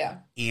 Yeah.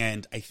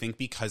 And I think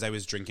because I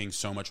was drinking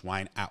so much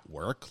wine at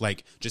work,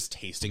 like just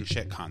tasting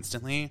shit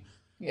constantly.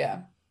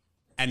 Yeah.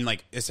 And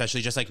like,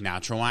 especially just like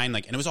natural wine,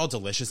 like, and it was all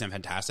delicious and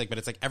fantastic, but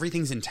it's like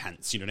everything's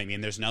intense. You know what I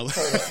mean? There's no,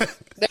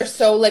 they're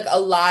so like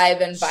alive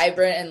and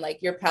vibrant, and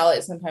like your palate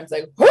is sometimes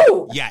like,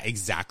 whoo. Yeah,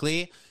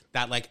 exactly.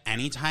 That like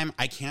anytime,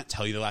 I can't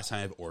tell you the last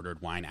time I've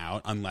ordered wine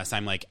out unless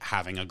I'm like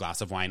having a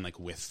glass of wine like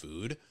with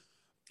food.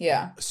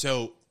 Yeah.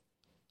 So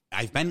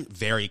I've been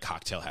very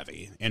cocktail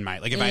heavy in my,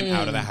 like if I'm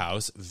out of the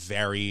house,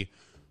 very,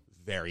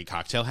 very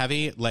cocktail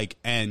heavy. Like,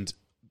 and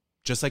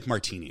just like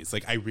martinis.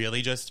 Like I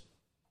really just,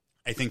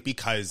 I think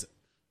because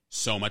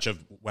so much of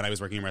when I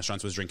was working in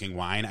restaurants was drinking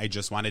wine, I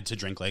just wanted to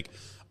drink like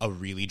a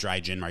really dry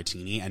gin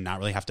martini and not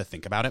really have to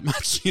think about it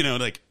much, you know,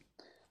 like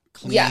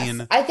clean.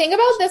 Yes. I think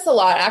about this a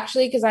lot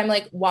actually, because I'm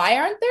like, why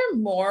aren't there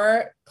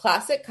more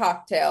classic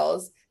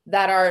cocktails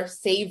that are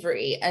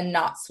savory and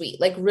not sweet?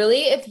 Like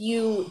really, if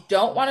you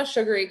don't want a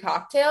sugary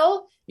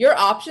cocktail, your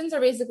options are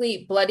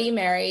basically Bloody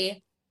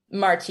Mary,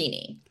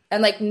 martini,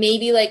 and like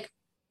maybe like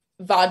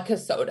vodka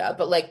soda,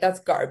 but like that's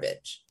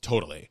garbage.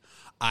 Totally.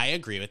 I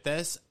agree with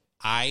this.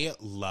 I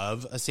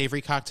love a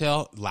savory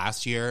cocktail.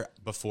 Last year,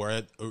 it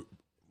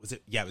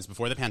was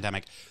before the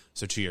pandemic.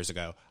 So 2 years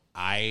ago,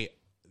 a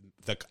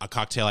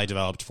cocktail I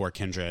developed for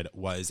Kindred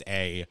was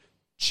a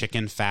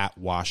chicken fat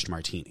washed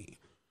martini.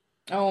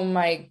 Oh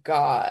my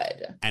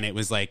God. And it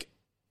was like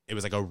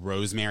a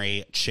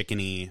rosemary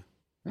chickeny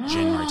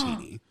gin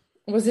martini.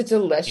 Was it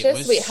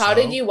delicious? Wait, how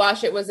did you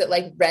wash it? Was it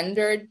like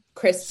rendered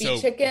crispy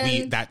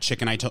chicken? That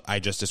chicken I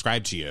just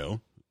described to you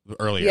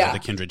earlier, the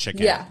Kindred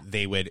chicken,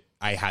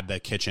 I had the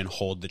kitchen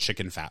hold the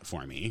chicken fat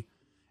for me,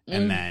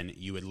 and then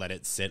you would let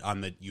it sit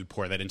you'd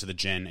pour that into the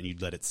gin and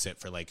you'd let it sit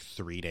for like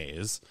 3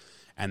 days,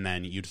 and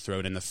then you'd throw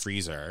it in the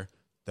freezer.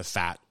 The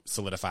fat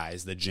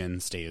solidifies, the gin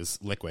stays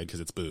liquid because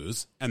it's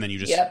booze, and then you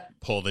just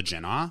pull the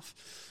gin off.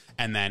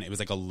 and then it was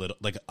like a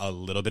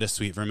little bit of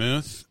sweet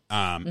vermouth,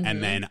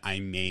 and then I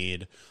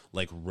made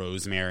like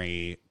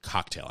rosemary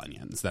cocktail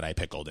onions that I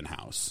pickled in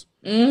house.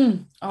 Oh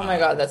my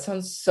God, that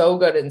sounds so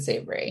good and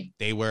savory.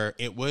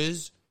 It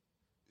was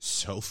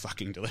so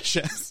fucking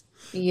delicious.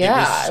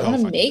 Yeah, so I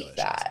want to make delicious.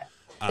 that.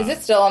 Is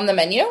it still on the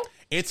menu?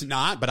 It's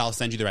not, but I'll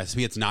send you the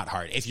recipe. It's not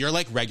hard. If you're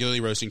like regularly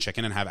roasting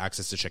chicken and have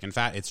access to chicken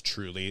fat, it's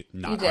truly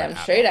not hard. Damn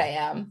straight I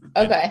am.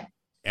 Okay.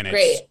 And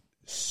great.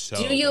 It's so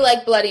Do you good.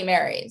 like Bloody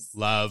Marys?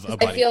 Love a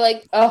Bloody I feel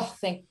like, oh,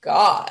 thank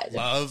God.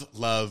 Love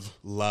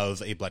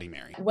a Bloody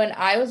Mary. When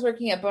I was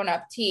working at Bon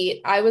Appetit,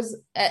 I was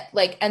at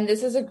like, and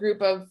this is a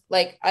group of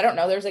like, I don't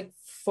know, there's like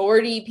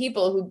 40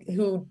 people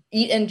who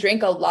eat and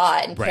drink a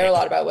lot and care a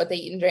lot about what they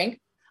eat and drink.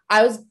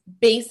 I was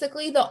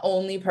basically the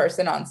only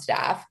person on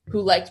staff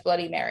who liked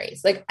Bloody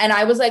Marys. Like, and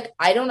I was like,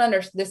 I don't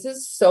understand. This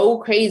is so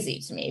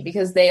crazy to me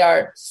because they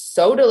are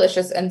so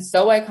delicious and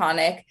so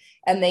iconic,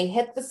 and they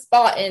hit the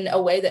spot in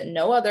a way that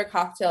no other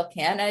cocktail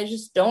can. And I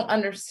just don't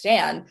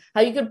understand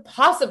how you could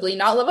possibly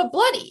not love a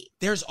Bloody.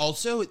 There's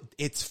also,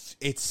 it's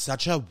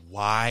such a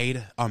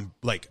wide,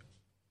 like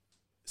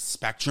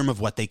spectrum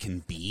of what they can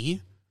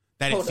be.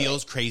 That it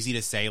feels crazy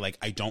to say, like,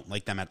 I don't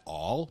like them at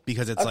all,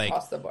 because it's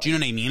Across like, do you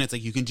know what I mean? It's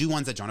like, you can do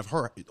ones that don't have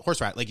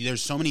horse rat. Like,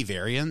 there's so many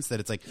variants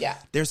that it's like,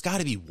 there's got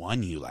to be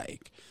one you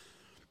like.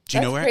 Do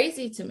you know where?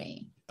 Crazy to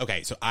me.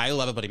 Okay, so I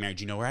love a Bloody Mary.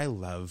 Do you know where I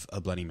love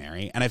a Bloody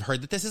Mary? And I've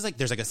heard that this is like,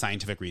 there's like a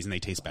scientific reason they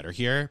taste better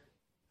here.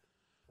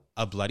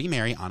 A Bloody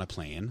Mary on a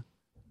plane.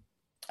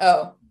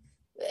 Oh,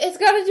 it's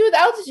got to do with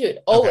altitude.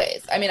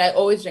 Always. Okay. I mean, I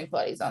always drink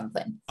Bloodies on the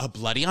plane. A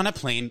Bloody on a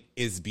plane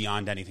is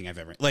beyond anything I've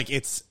ever, like,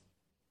 it's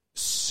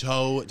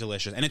so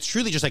delicious, and it's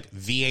truly just like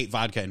V8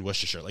 vodka and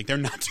Worcestershire. Like, they're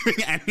not doing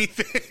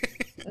anything.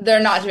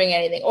 They're not doing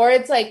anything. Or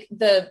it's like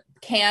the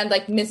canned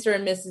like Mr.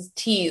 and Mrs.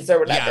 T's or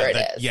whatever it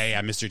is. Yeah,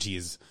 Mr.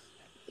 T's.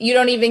 You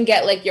don't even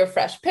get like your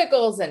fresh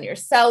pickles and your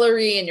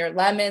celery and your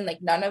lemon,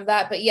 like none of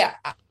that. But yeah,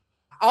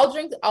 I'll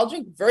drink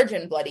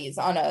virgin Bloodies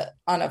on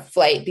a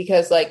flight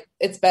because like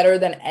it's better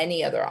than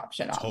any other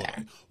option on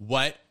there.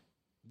 What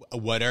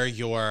are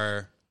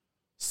your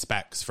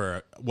specs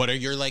for? What are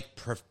your like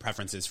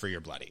preferences for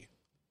your Bloody?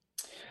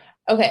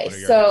 Okay,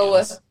 so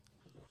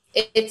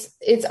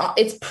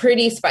it's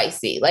pretty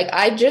spicy. Like,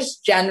 I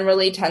just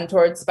generally tend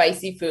towards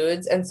spicy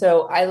foods, and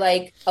so I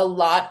like a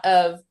lot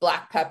of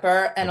black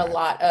pepper and a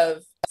lot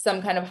of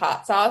some kind of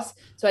hot sauce.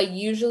 So I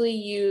usually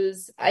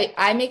use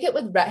I make it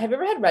with have you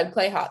ever had red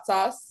clay hot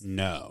sauce?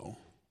 No.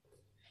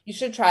 You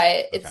should try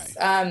it.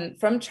 It's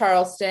from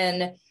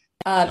Charleston.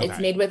 It's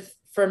made with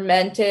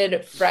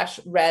fermented fresh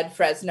red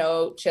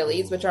Fresno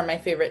chilies, which are my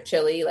favorite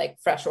chili, like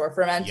fresh or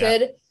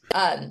fermented. Yep.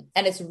 And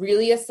it's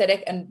really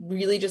acidic and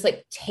really just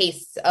like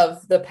tastes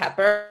of the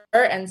pepper.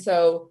 And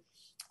so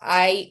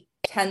I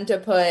tend to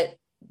put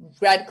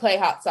red clay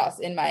hot sauce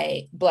in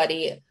my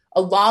Bloody,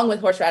 along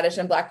with horseradish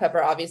and black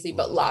pepper, obviously,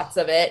 but lots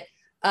of it.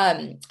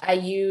 I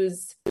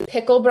use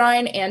pickle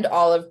brine and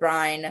olive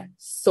brine,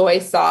 soy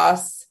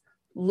sauce,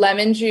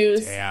 lemon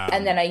juice,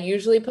 and then I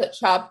usually put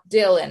chopped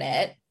dill in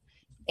it.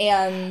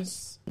 And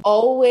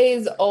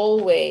always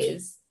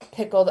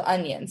pickled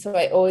onions. So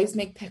I always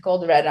make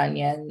pickled red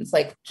onions,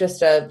 like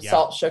just a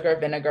salt, sugar,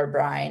 vinegar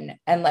brine.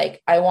 And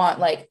like, I want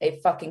like a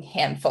fucking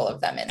handful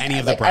of them in any there.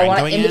 Of the like, brine I want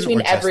going it in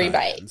between every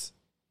bite. Onions?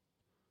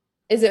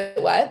 Is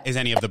it what? Is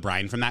any of the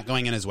brine from that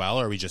going in as well?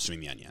 Or are we just doing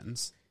the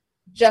onions?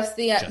 Just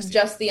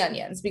the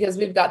onions, because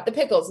we've got the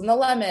pickles and the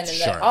lemon and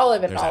the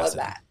olive and all of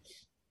that.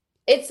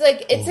 It's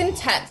like, it's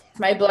intense.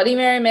 My Bloody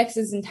Mary mix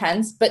is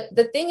intense. But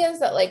the thing is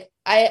that like,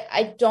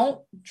 I don't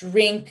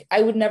drink,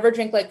 I would never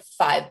drink like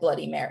 5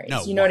 Bloody Marys.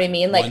 No, you know what I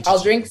mean? Like,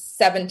 I'll drink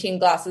 17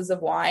 glasses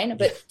of wine,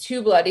 but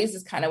 2 Bloodies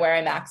is kind of where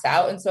I max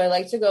out. And so I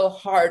like to go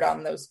hard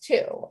on those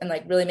 2 and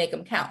like really make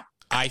them count.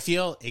 I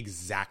feel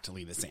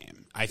exactly the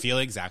same.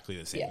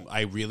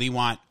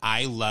 Yeah.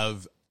 I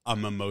love a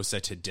mimosa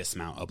to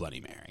dismount a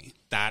Bloody Mary.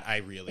 That I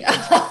really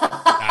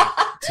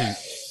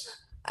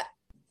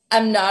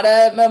I'm not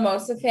a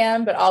mimosa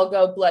fan, but I'll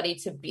go Bloody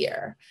to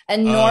beer.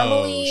 And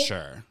normally,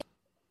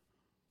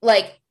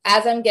 like,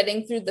 as I'm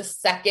getting through the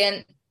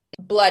second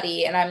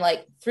Bloody and I'm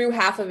like through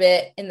half of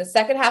it, in the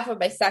second half of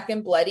my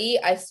second Bloody,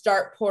 I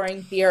start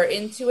pouring beer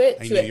into it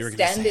to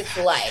extend its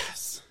life.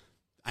 Yes.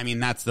 I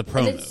mean, that's the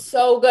pro move. It's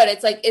so good.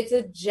 It's like, it's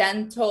a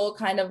gentle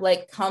kind of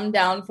like come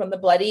down from the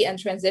Bloody and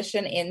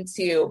transition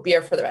into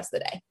beer for the rest of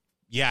the day.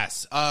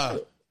 Yes.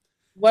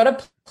 What a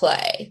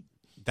play.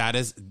 That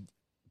is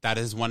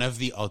one of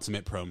the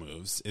ultimate pro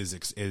moves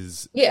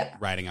is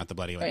riding out the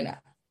Bloody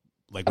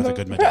like with a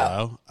good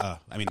Modelo.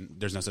 I mean,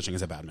 there's no such thing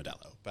as a bad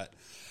Modelo, but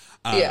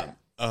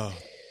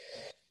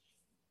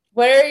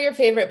What are your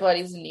favorite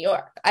Bloodies in New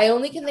York? I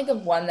only can think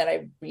of one that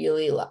I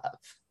really love.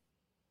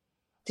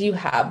 Do you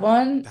have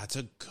one? That's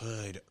a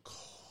good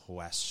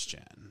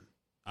question.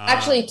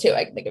 Actually, 2.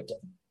 I can think of 2.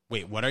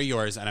 Wait, what are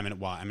yours? And I'm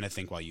gonna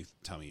think while you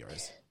tell me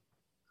yours.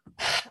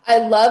 I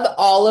love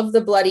all of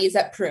the Bloodies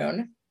at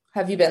Prune.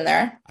 Have you been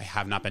there? I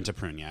have not been to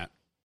Prune yet.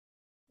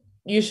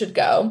 You should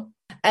go.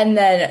 And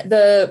then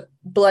the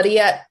Bloody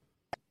at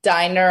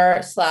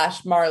Diner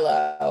 /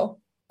 Marlowe.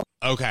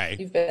 Okay.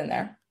 You've been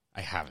there.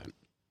 I haven't.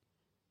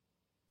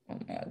 Oh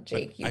my God,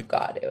 Jake, you've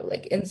got to.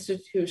 Like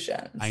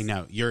institutions. I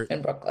know. You're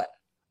in Brooklyn.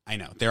 I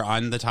know. They're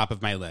on the top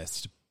of my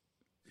list.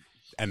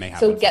 And they have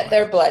So get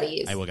their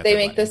bloodies. I will get they their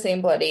make bloody. the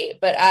same bloody,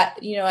 but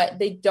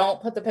they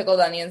don't put the pickled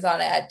onions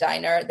on it at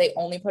Diner. They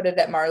only put it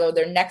at Marlowe.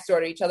 They're next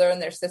door to each other in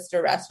their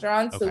sister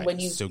restaurants. Okay. So when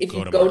if you to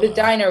go to Marlowe.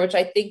 Diner, which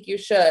I think you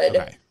should,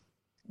 Okay.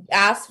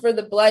 ask for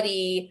the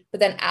bloody, but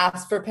then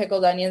ask for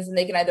pickled onions, and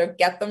they can either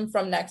get them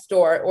from next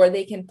door or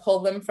they can pull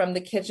them from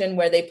the kitchen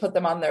where they put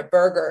them on their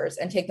burgers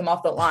and take them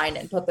off the line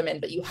and put them in.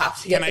 But you have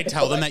to get. Can I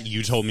tell them that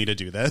you told me to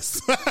do this?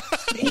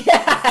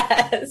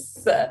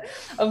 Yes,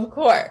 of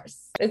course.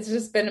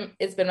 It's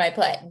been my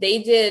play.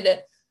 They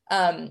did.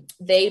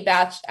 They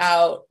batched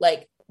out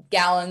like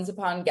gallons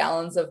upon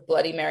gallons of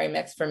Bloody Mary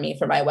mix for me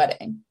for my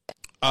wedding.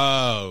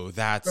 Oh,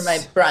 that's for my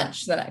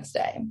brunch the next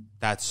day.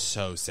 That's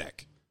so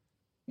sick.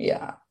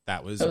 Yeah,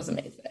 that was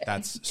amazing.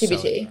 That's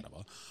TBT. So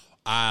incredible.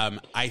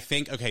 I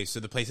think okay. So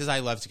the places I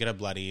love to get a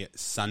bloody,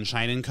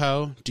 Sunshine and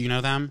Co. Do you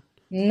know them?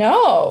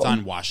 No, it's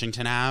on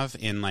Washington Ave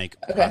in like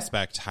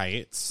Prospect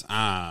Heights.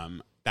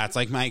 That's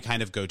like my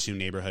kind of go-to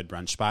neighborhood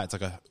brunch spot. It's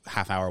like a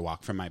half-hour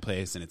walk from my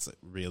place, and it's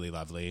really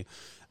lovely.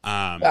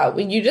 Wow,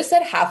 when you just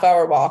said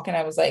half-hour walk, and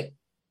I was like,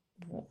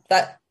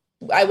 that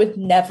I would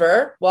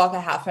never walk a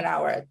half an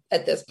hour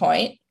at this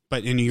point.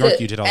 But in New York,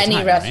 you did all the time,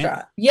 any restaurant.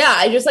 right? Yeah,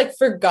 I just like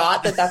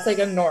forgot that that's like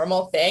a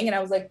normal thing, and I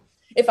was like,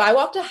 if I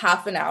walked a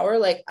half an hour,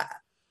 like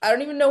I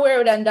don't even know where it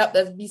would end up.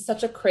 That'd be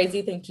such a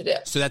crazy thing to do.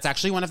 So that's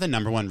actually one of the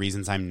number one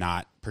reasons I'm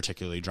not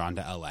particularly drawn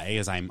to LA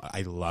is I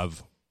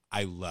love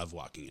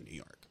walking in New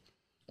York.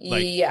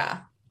 Like, yeah,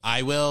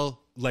 I will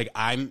like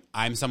I'm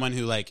someone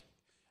who like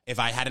if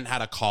I hadn't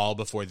had a call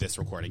before this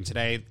recording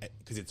today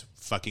because it's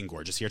fucking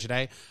gorgeous here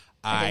today,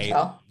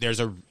 I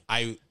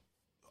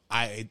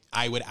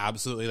would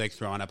absolutely like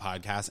throw on a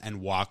podcast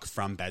and walk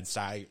from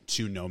Bed-Stuy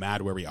to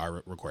Nomad where we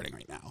are recording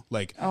right now.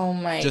 Like, oh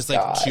my just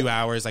God. like 2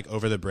 hours like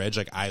over the bridge.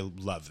 Like I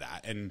love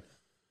that. And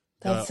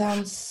that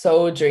sounds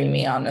so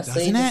dreamy,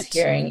 honestly. Doesn't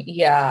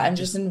it? I'm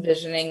just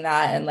envisioning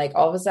that, and like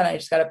all of a sudden I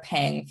just got a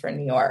pang for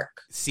New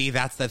York. See,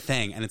 that's the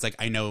thing. And it's like,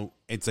 I know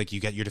it's like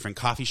you get your different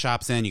coffee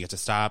shops in, you get to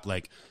stop,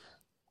 like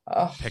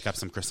pick up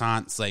some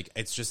croissants. Like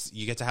it's just,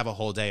 you get to have a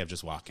whole day of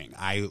just walking.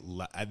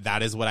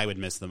 That is what I would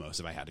miss the most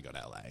if I had to go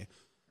to LA.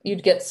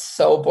 You'd get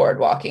so bored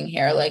walking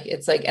here. Like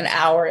it's like an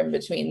hour in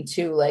between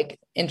two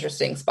like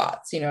interesting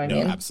spots. You know what I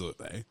mean?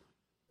 Absolutely.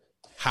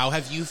 How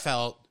have you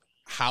felt?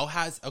 How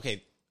has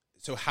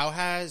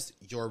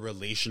your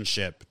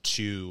relationship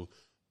to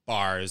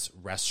bars,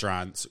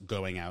 restaurants,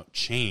 going out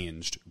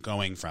changed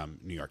going from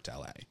New York to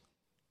LA?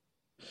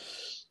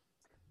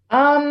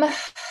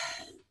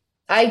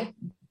 I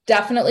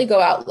definitely go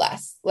out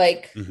less.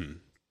 Like, mm-hmm.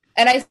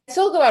 And I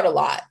still go out a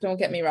lot. Don't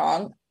get me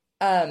wrong.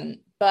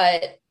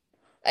 But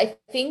I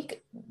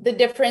think the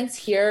difference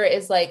here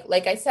is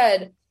like I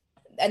said,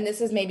 and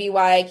this is maybe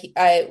why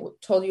I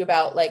told you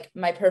about like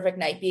my perfect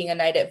night being a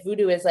night at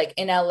Voodoo is like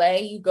in LA,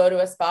 you go to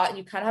a spot and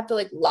you kind of have to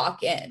like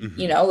lock in, mm-hmm.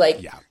 you know,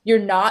 like you're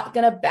not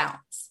going to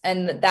bounce.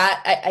 And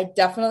that I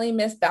definitely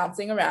miss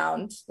bouncing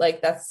around.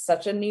 Like that's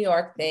such a New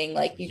York thing.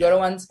 Like you go to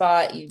one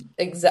spot, you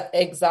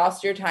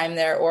exhaust your time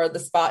there, or the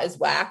spot is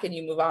whack and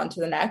you move on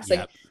to the next.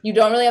 Like you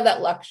don't really have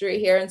that luxury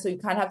here. And so you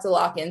kind of have to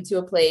lock into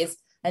a place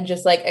and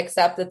just like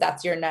accept that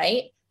that's your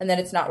night. And then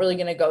it's not really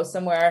going to go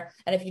somewhere.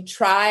 And if you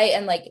try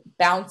and like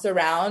bounce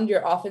around,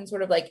 you're often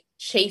sort of like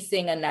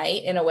chasing a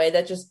night in a way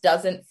that just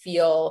doesn't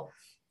feel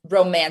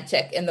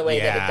romantic in the way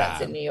that it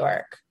does in New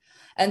York.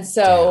 And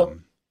so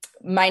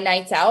my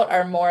nights out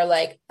are more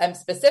like I'm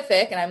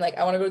specific and I'm like,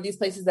 I want to go to these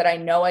places that I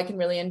know I can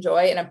really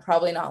enjoy. And I'm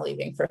probably not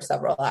leaving for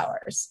several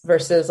hours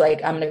versus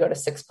like, I'm going to go to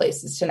 6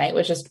 places tonight,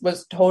 which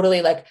was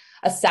totally like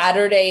a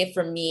Saturday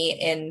for me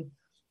in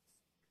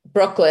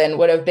Brooklyn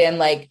would have been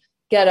like,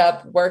 get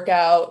up, work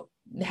out,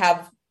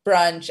 have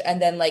brunch, and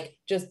then like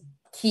just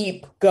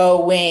keep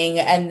going.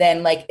 And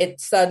then like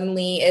it's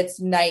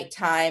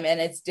nighttime and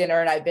it's dinner.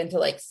 And I've been to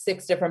like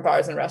 6 different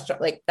bars and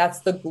restaurants. Like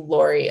that's the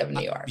glory of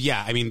New York.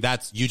 Yeah. I mean,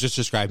 you just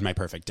described my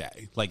perfect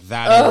day. Like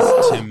that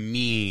is to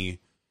me,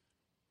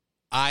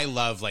 I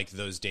love like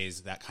those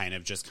days that kind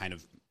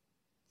of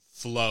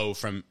flow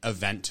from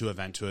event to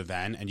event to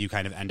event. And you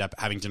kind of end up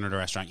having dinner at a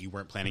restaurant you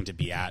weren't planning to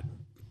be at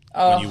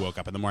when you woke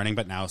up in the morning,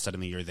 but now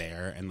suddenly you're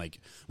there and like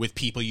with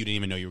people you didn't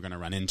even know you were going to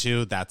run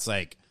into. That's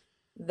like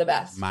the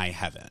best, my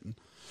heaven.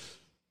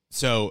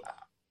 So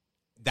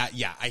that,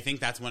 I think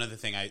that's one of the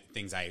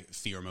things I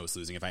fear most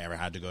losing if I ever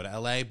had to go to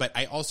LA. But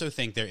I also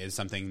think there is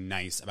something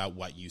nice about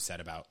what you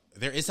said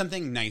there is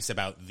something nice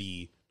about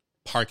the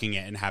parking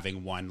it and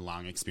having one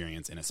long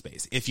experience in a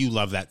space. If you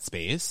love that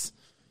space.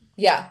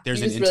 Yeah, there's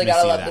you just really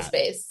got to love the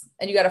space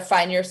and you got to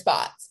find your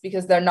spots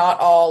because they're not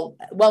all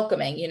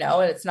welcoming, you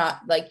know, and it's not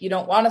like you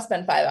don't want to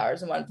spend 5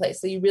 hours in one place.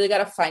 So you really got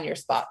to find your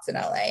spots in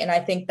LA. And I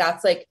think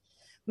that's like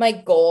my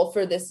goal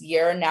for this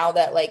year now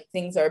that like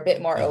things are a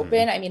bit more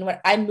open. I mean, when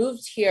I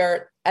moved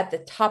here at the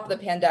top of the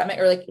pandemic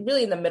or like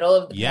really in the middle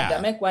of the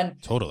pandemic when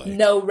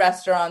no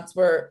restaurants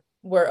were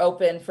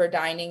open for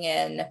dining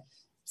in,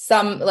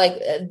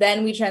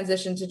 then we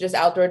transitioned to just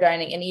outdoor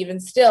dining, and even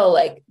still,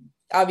 like,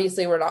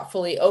 obviously we're not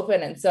fully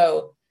open. And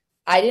so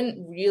I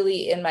didn't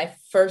really, in my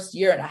first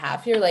year and a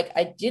half here, like,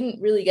 I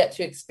didn't really get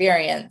to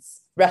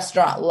experience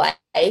restaurant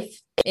life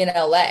in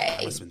LA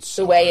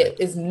the way it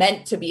is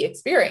meant to be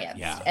experienced.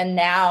 Yeah. And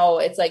now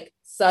it's like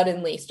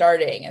suddenly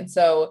starting. And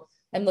so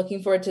I'm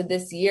looking forward to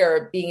this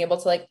year being able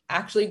to like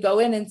actually go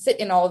in and sit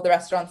in all of the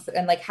restaurants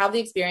and like have the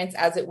experience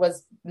as it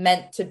was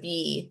meant to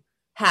be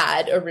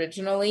had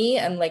originally,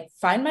 and like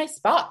find my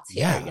spots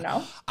here, you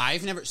know?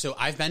 I've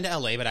been to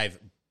LA, but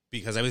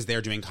because I was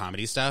there doing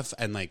comedy stuff,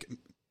 and like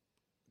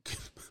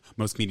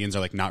most comedians are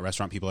like not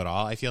restaurant people at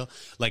all. I feel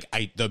like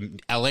the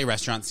LA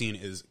restaurant scene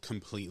is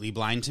completely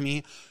blind to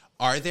me.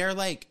 Are there,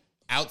 like,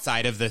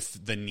 outside of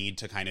the need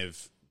to kind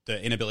of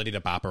the inability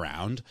to bop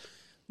around?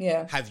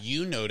 Yeah. Have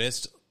you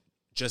noticed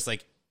just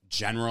like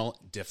general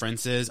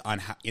differences on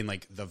how, in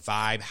like the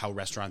vibe, how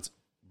restaurants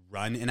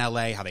run in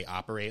LA, how they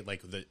operate,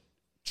 like the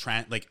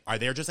trend, like, are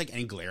there just like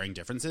any glaring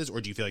differences, or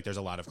do you feel like there's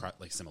a lot of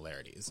like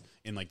similarities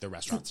in like the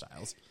restaurant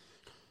styles?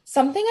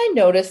 Something I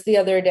noticed the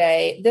other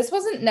day, this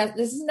isn't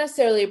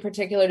necessarily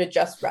particular to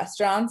just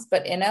restaurants,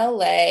 but in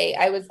LA,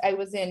 I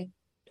was in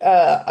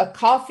a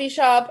coffee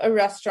shop, a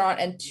restaurant,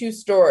 and 2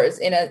 stores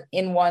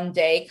in one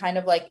day, kind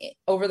of like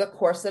over the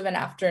course of an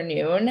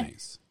afternoon.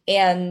 Nice.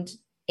 And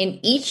in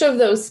each of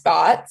those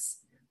spots,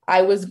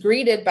 I was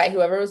greeted by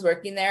whoever was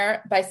working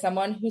there by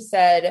someone who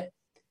said,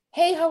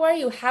 "Hey, how are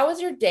you? How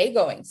is your day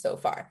going so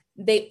far?"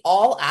 They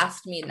all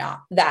asked me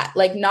not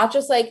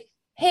just like,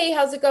 "Hey,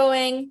 how's it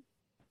going?"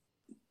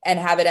 and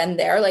have it end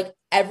there. Like,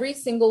 every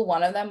single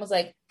one of them was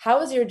like, "How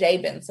has your day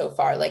been so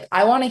far? Like,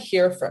 I want to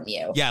hear from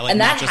you." Yeah. Like,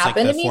 and that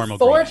happened to me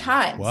 4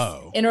 times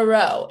in a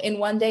row in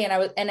one day.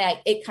 And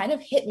it kind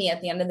of hit me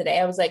at the end of the day.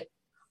 I was like,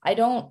 I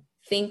don't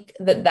think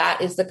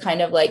that is the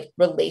kind of like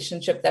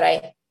relationship that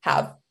I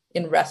have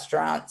in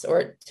restaurants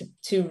or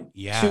to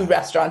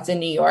restaurants in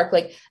New York.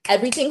 Like,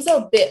 everything's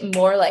a bit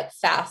more like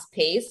fast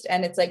paced,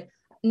 and it's like,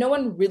 no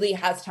one really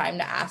has time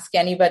to ask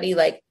anybody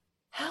like,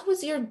 "How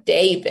has your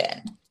day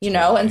been?" You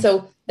know? And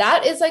so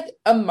that is like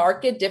a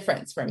marked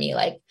difference for me.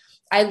 Like,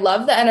 I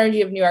love the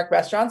energy of New York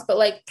restaurants, but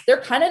like,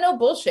 they're kind of no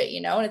bullshit,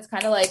 you know? And it's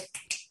kind of like,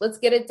 let's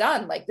get it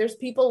done. Like, there's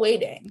people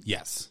waiting.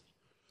 Yes.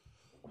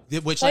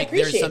 Which, like,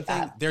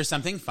 there's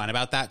something fun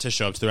about that, to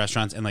show up to the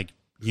restaurants and like,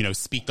 you know,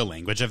 speak the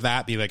language of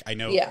that. Be like, I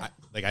know,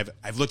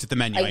 I've looked at the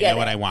menu. I know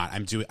what I want.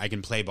 I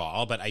can play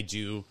ball, but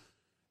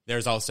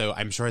there's also,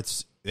 I'm sure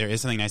there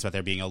is something nice about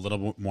there being a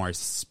little more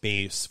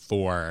space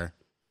for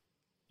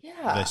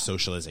the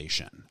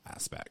socialization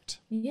aspect.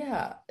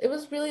 Yeah. It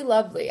was really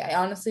lovely.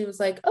 I honestly was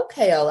like,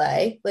 okay,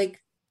 LA,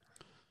 like,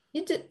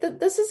 you did,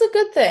 this is a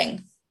good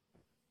thing.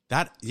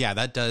 That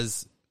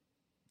does.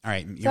 All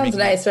right. Sounds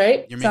nice,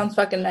 right? Sounds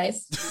fucking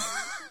nice.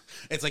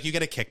 It's like you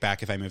get a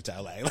kickback if I move to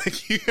LA.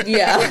 Like,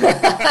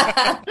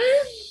 yeah.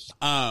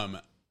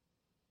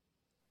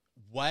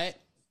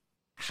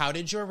 How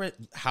did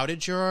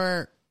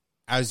your,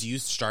 as you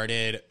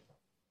started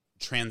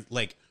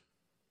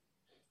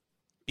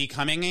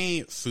becoming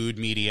a food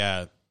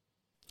media,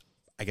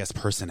 I guess,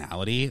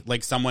 personality,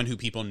 like someone who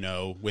people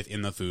know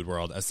within the food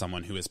world as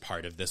someone who is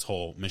part of this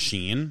whole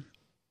machine,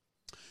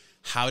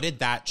 how did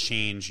that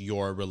change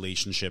your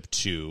relationship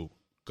to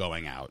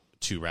going out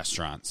to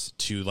restaurants,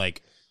 to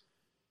like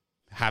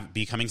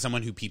becoming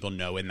someone who people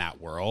know in that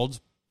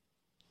world?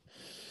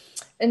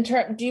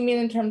 Do you mean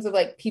in terms of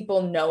like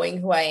people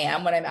knowing who I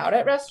am when I'm out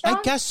at restaurants?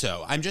 I guess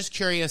so. I'm just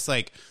curious,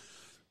 like,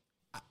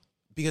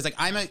 because like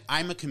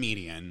I'm a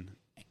comedian.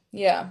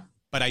 Yeah.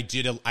 But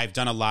I've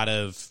done a lot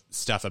of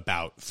stuff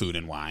about food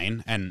and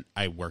wine, and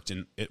I worked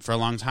in it for a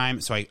long time.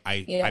 So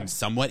I'm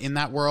somewhat in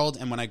that world.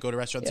 And when I go to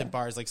restaurants and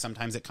bars, like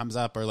sometimes it comes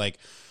up, or like,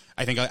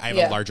 I think I have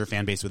a larger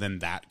fan base within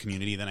that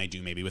community than I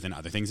do maybe within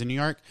other things in New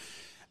York.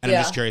 And I'm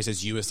just curious,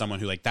 as someone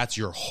who like, that's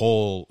your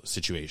whole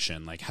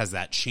situation, like, has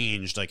that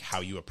changed like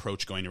how you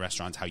approach going to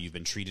restaurants, how you've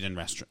been treated in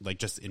restaurant, like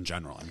just in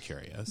general? I'm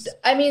curious.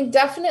 I mean,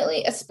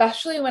 definitely,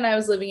 especially when I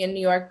was living in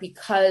New York,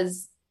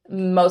 because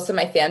most of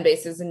my fan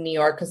base is in New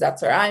York because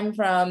that's where I'm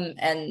from.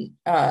 And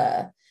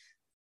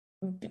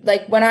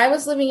like when I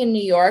was living in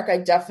New York, I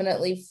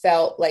definitely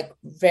felt like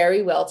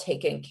very well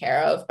taken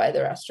care of by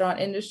the restaurant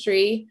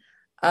industry.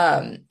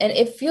 And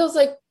it feels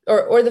like,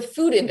 or the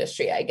food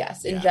industry, I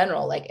guess, in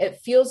general, like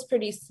it feels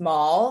pretty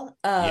small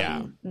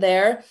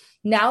there.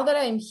 Now that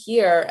I'm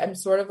here, I'm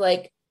sort of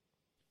like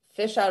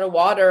fish out of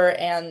water,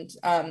 and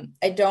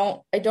I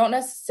don't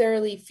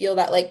necessarily feel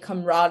that like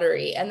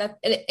camaraderie, and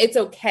it's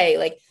okay.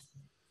 Like,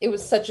 it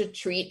was such a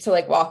treat to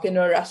like walk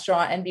into a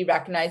restaurant and be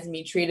recognized and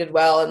be treated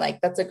well. And like,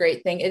 that's a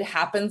great thing. It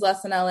happens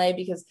less in LA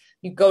because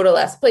you go to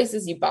less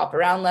places, you bop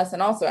around less.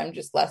 And also I'm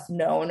just less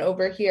known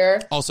over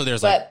here. Also,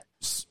 there's like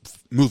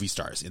movie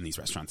stars in these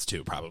restaurants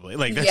too, probably.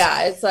 Like,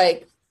 it's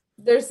like,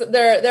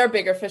 there are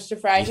bigger fish to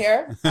fry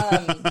here.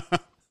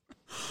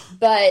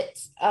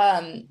 But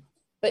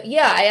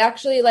yeah, I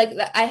actually like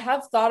that. I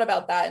have thought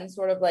about that, and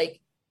sort of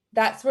like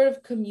that sort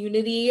of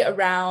community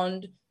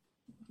around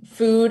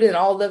food and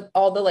all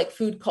the like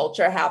food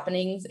culture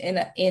happenings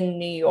in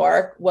New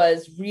York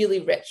was really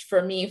rich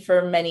for me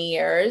for many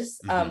years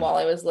while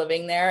I was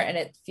living there. And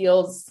it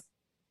feels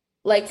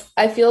like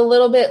I feel a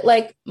little bit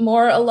like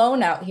more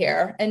alone out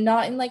here, and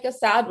not in like a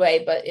sad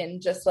way, but in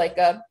just like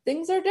a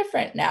things are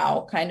different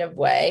now kind of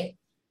way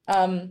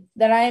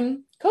that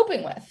I'm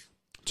coping with.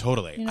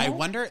 Totally. You know? I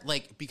wonder,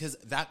 like, because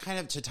that kind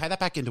of, to tie that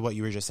back into what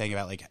you were just saying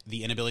about like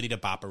the inability to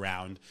bop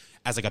around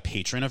as like a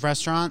patron of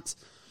restaurants.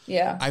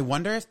 Yeah. I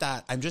wonder if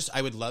that,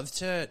 I would love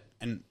to,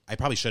 and I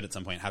probably should at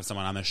some point have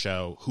someone on the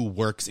show who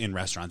works in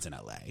restaurants in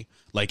LA.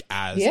 Like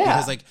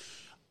because like,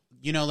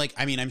 you know, like,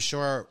 I mean, I'm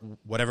sure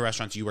whatever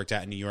restaurants you worked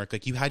at in New York,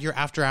 like you had your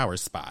after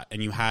hours spot,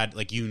 and you had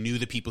like, you knew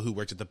the people who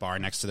worked at the bar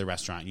next to the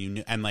restaurant, you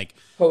knew, and like,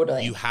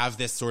 totally, you have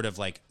this sort of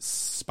like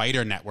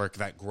spider network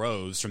that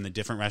grows from the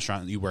different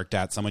restaurant you worked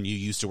at. Someone you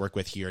used to work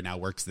with here now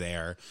works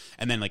there.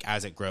 And then like,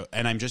 as it grows,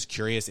 and I'm just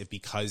curious if,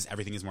 because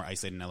everything is more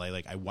isolated in LA,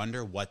 like I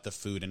wonder what the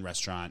food and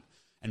restaurant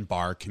and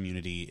bar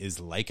community is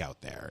like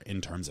out there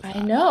in terms of that.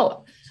 I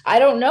know. I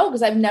don't know,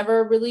 because I've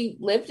never really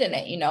lived in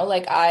it, you know,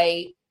 like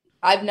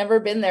I've never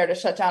been there to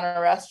shut down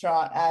a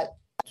restaurant at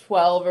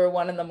 12 or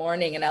 1 in the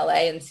morning in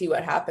LA and see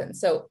what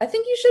happens. So I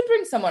think you should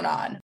bring someone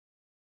on.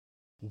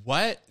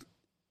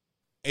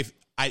 If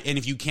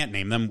you can't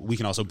name them, we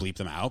can also bleep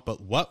them out. But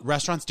what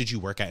restaurants did you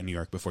work at in New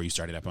York before you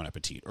started at Bon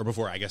Appetit, or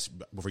before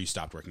you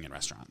stopped working in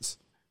restaurants?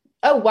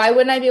 Oh, why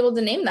wouldn't I be able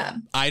to name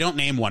them? I don't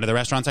name one of the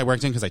restaurants I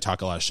worked in because I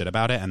talk a lot of shit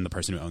about it, and the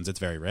person who owns it's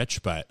very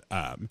rich. But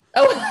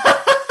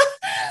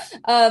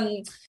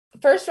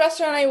first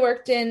restaurant I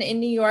worked in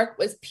New York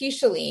was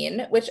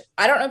Picheline, which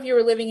I don't know if you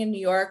were living in New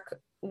York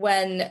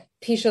when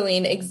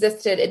Picheline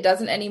existed. It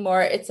doesn't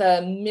anymore. It's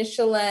a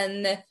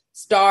Michelin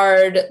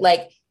starred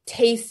like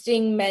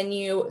tasting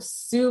menu,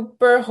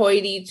 super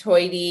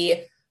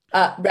hoity-toity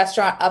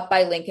restaurant up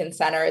by Lincoln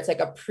Center. It's like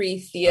a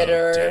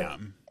pre-theater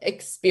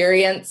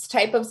experience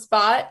type of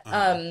spot.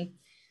 And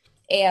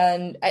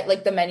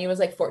the menu was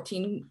like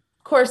 14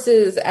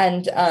 courses,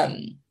 and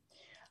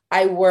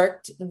I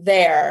worked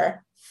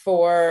there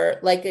for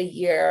like a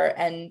year,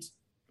 and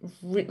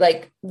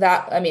like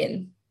that, I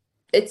mean,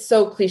 it's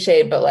so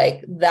cliche, but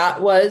like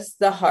that was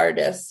the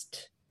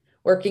hardest,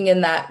 working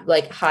in that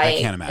like high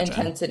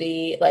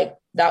intensity, like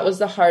that was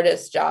the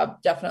hardest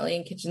job, definitely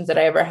in kitchens that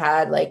I ever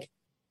had. Like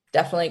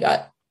definitely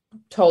got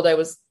told I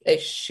was a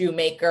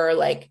shoemaker.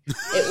 Like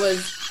it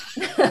was,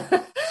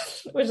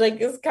 which like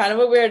is kind of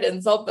a weird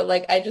insult, but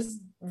like I just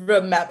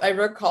I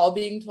recall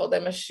being told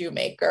I'm a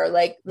shoemaker,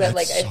 like that. That's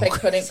like if I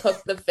couldn't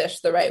cook the fish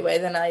the right way,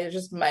 then I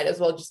just might as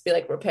well just be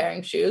like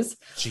repairing shoes.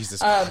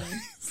 Jesus.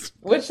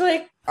 Which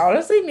like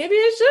honestly maybe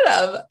I should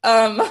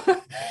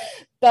have.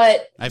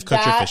 But I've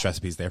cooked your fish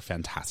recipes. They're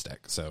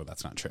fantastic. So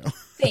that's not true.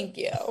 Thank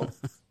you.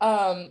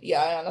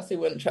 Yeah, I honestly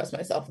wouldn't trust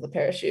myself with a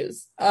pair of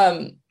shoes.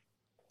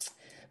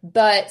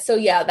 But so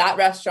yeah, that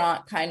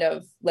restaurant kind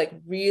of like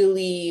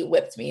really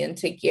whipped me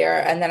into gear.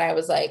 And then I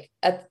was like,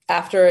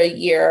 after a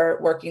year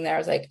working there, I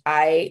was like,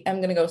 I am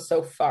going to go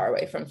so far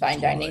away from fine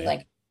dining.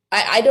 Like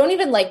I don't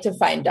even like to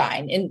fine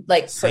dine in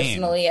like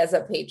personally as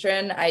a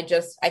patron. I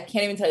can't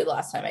even tell you the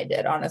last time I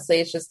did, honestly.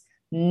 It's just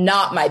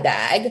not my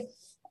bag.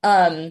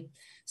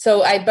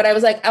 But I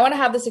was like, I want to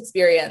have this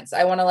experience.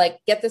 I want to like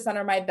get this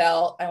under my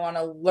belt. I want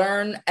to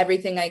learn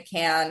everything I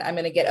can. I'm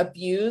going to get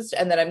abused,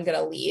 and then I'm going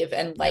to leave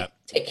and like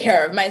take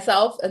care of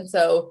myself. And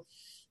so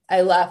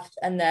I left,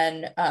 and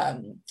then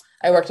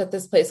I worked at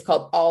this place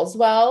called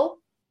Allswell,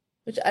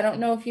 which I don't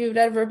know if you've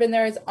ever been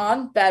there. It's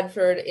on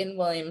Bedford in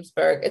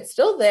Williamsburg. It's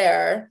still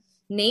there.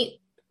 Nate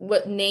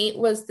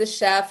was the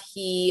chef.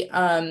 He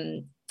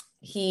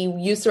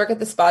used to work at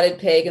the Spotted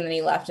Pig, and then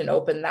he left and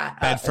opened that.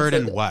 Bedford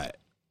and what?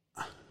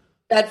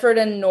 Bedford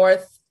and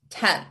North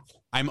 10th.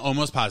 I'm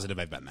almost positive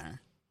I've been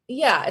there.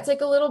 Yeah, it's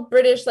like a little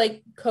British,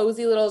 like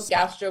cozy little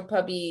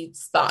gastropubby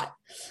spot.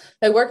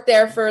 I worked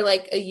there for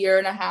like a year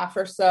and a half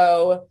or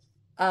so.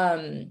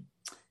 And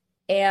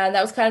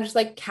that was kind of just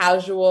like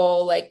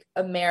casual, like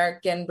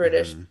American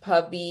British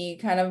pubby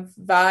kind of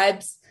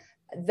vibes.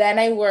 Then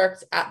I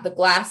worked at the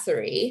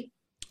Glassery.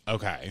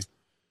 Okay.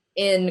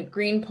 In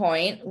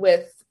Greenpoint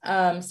with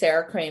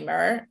Sarah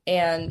Kramer.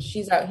 And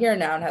she's out here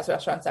now and has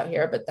restaurants out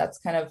here, but that's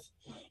kind of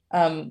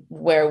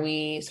where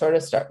we sort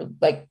of start,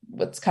 like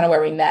what's kind of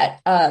where we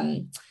met.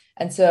 And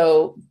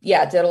so,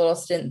 yeah, did a little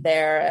stint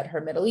there at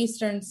her Middle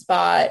Eastern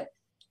spot.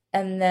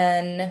 And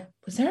then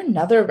was there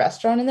another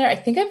restaurant in there? I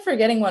think I'm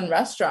forgetting one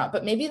restaurant,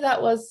 but maybe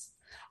that was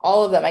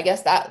all of them. I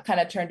guess that kind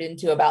of turned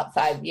into about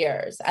 5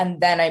 years.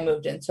 And then I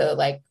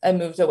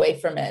moved away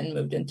from it and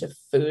moved into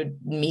food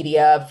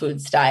media,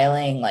 food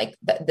styling, like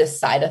this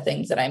side of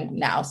things that I'm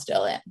now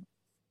still in.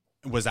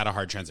 Was that a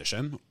hard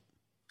transition?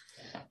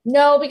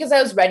 No, because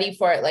I was ready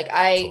for it. Like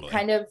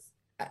kind of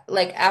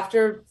like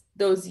after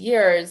those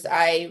years,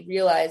 I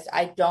realized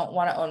I don't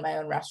want to own my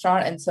own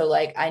restaurant. And so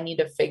like, I need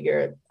to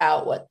figure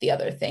out what the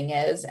other thing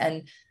is.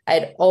 And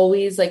I'd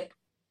always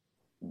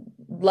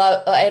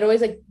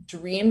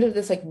dreamed of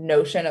this like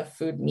notion of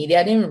food media.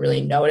 I didn't even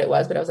really know what it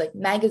was, but I was like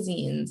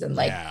magazines and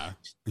like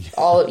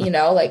all,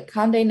 like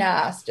Condé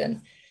Nast.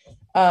 And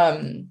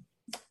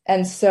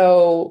And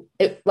so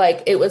it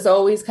was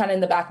always kind of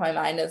in the back of my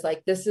mind as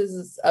like, this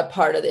is a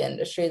part of the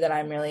industry that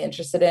I'm really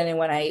interested in.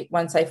 And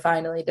once I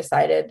finally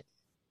decided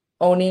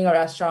owning a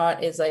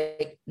restaurant is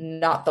like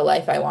not the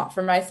life I want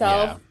for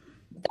myself,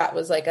 that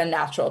was like a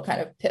natural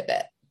kind of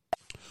pivot.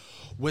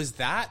 Was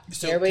that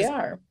so? Here we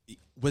are.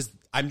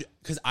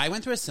 Because I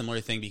went through a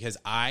similar thing because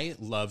I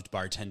loved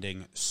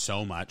bartending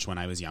so much when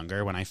I was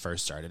younger. When I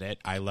first started it,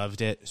 I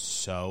loved it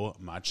so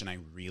much, and I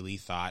really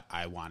thought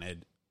I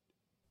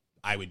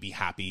would be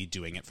happy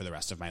doing it for the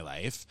rest of my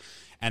life.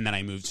 And then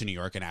I moved to New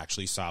York and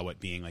actually saw what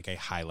being like a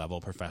high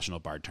level professional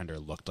bartender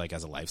looked like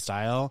as a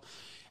lifestyle,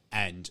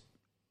 and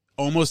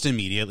almost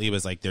immediately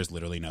was like, there's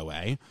literally no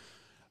way.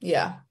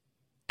 Yeah.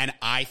 And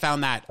I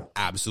found that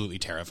absolutely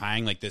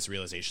terrifying. Like this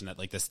realization that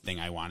like this thing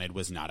I wanted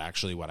was not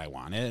actually what I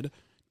wanted.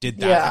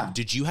 Did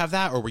you have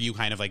that? Or were you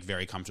kind of like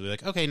very comfortably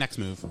like, okay, next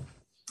move?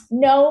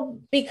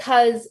 No,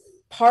 because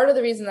part of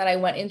the reason that I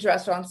went into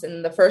restaurants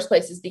in the first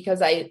place is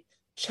because I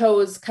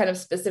chose kind of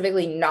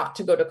specifically not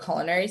to go to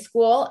culinary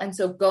school. And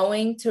so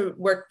going to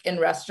work in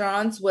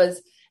restaurants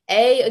was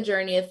a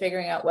journey of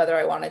figuring out whether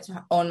I wanted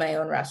to own my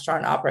own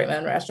restaurant, operate my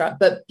own restaurant,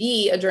 but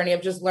B, a journey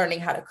of just learning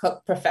how to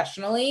cook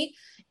professionally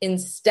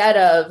instead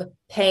of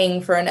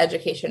paying for an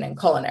education in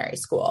culinary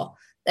school.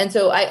 And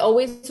so I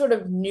always sort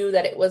of knew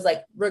that it was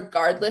like,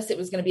 regardless, it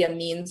was going to be a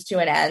means to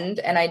an end.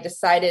 And I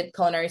decided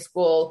culinary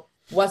school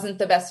wasn't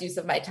the best use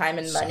of my time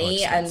and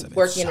money, and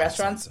working in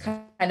restaurants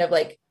kind of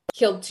like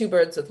killed two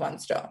birds with one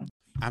stone.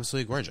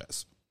 Absolutely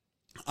gorgeous.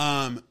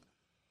 Well,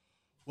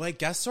 I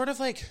guess sort of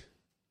like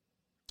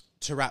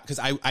to wrap, because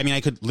I mean, I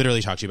could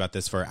literally talk to you about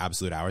this for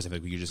absolute hours. I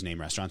think we could just name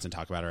restaurants and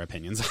talk about our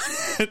opinions.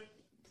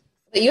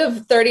 But you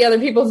have 30 other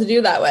people to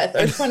do that with,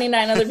 or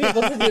 29 other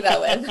people to do that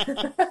with.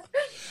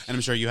 And I'm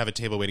sure you have a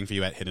table waiting for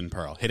you at Hidden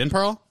Pearl. Hidden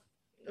Pearl?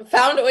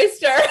 Found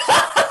Oyster.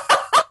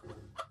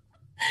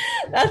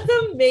 That's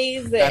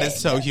amazing. That is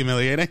so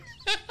humiliating.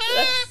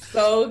 That's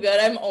so good.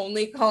 I'm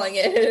only calling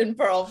it Hidden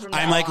Pearl from now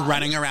I'm like on.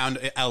 running around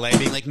LA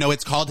being like, no,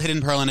 it's called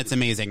Hidden Pearl and it's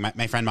amazing.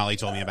 My friend Molly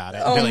told me about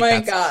it. Oh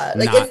my God.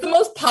 Like it's the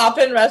most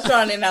poppin'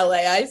 restaurant in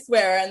LA, I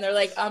swear. And they're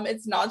like,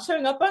 it's not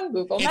showing up on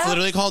Google Maps. It's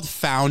literally called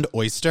Found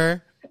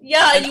Oyster.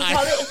 Yeah, and you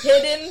called it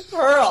Hidden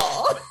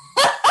Pearl.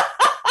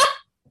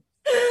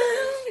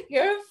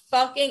 You're a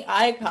fucking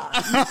icon.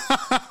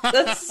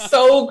 That's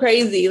so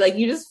crazy. Like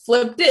you just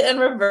flipped it and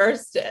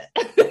reversed it.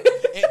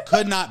 It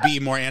could not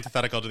be more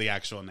antithetical to the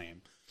actual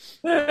name.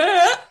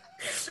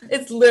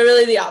 It's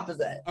literally the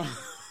opposite.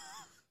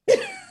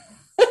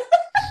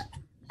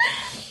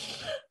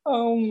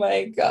 Oh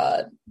my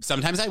God.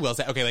 Sometimes I will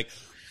say, okay, like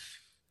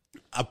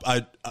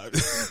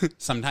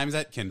sometimes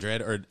at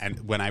Kindred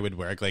and when I would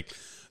work, like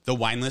the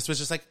wine list was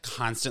just like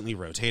constantly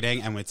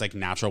rotating, and it's like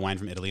natural wine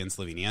from Italy and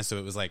Slovenia. So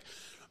it was like,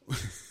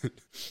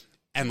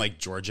 and like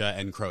Georgia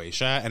and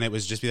Croatia. And it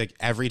was just be like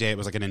every day it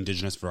was like an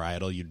indigenous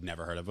varietal you'd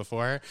never heard of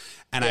before.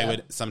 And I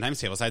would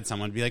sometimes tableside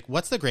someone would be like,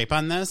 what's the grape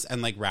on this?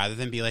 And like, rather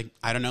than be like,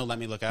 I don't know, let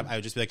me look up, I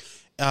would just be like,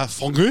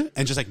 fongu,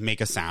 and just like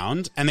make a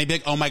sound. And they'd be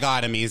like, oh my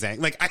God,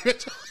 amazing. Like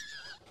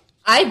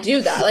I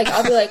do that. Like,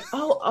 I'll be like,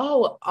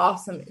 oh,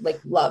 awesome. Like,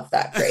 love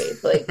that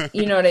grape. Like,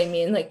 you know what I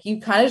mean? Like,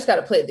 you kind of just got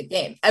to play the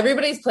game.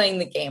 Everybody's playing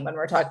the game when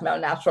we're talking about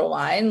natural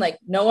wine. Like,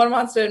 no one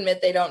wants to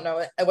admit they don't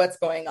know what's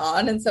going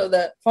on. And so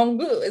the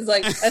fongu is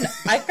like an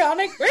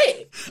iconic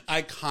grape.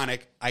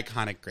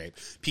 Iconic grape.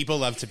 People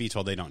love to be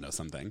told they don't know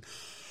something.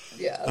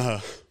 Yeah.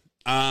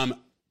 Well,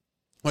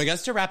 I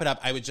guess to wrap it up,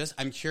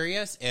 I'm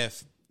curious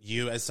if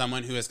you, as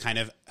someone who has kind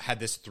of had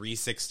this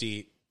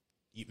 360,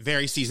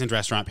 very seasoned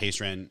restaurant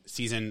patron,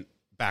 seasoned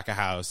back of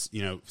house,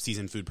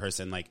 seasoned food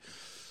person, like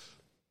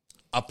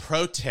a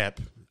pro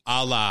tip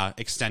a la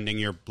extending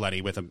your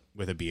bloody with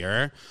a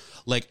beer,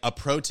 like a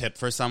pro tip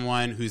for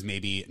someone who's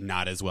maybe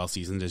not as well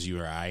seasoned as you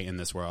or I in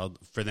this world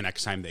for the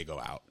next time they go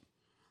out.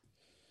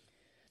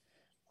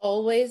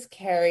 Always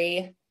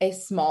carry a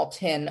small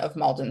tin of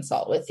Maldon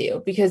salt with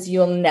you, because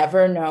you'll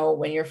never know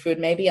when your food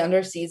may be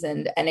under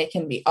seasoned, and it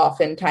can be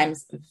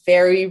oftentimes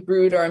very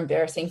rude or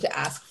embarrassing to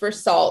ask for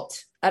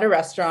salt at a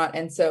restaurant.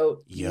 And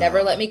so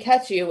never let me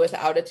catch you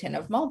without a tin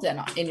of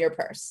Maldon in your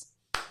purse.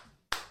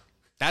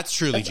 That's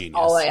truly genius.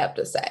 All I have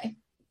to say.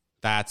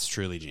 That's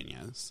truly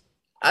genius.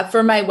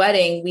 For my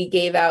wedding, we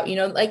gave out,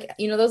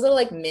 those little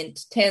like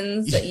mint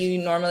tins that you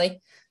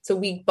normally. So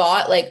we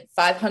bought like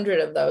 500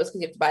 of those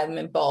because you have to buy them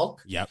in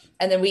bulk. Yep.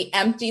 And then we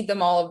emptied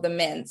them all of the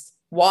mints,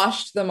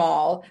 washed them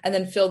all, and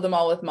then filled them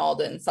all with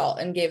Maldon salt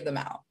and gave them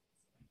out.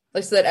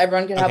 Like so that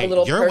everyone can have a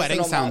little your personal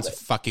wedding sounds Maldon.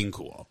 Fucking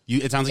cool.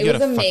 It sounds like you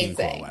had a fucking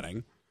cool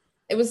wedding.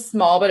 It was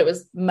small, but it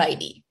was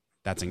mighty.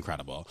 That's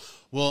incredible.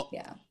 Well,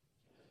 yeah.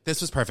 This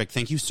was perfect.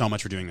 Thank you so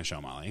much for doing the show,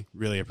 Molly.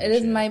 Really appreciate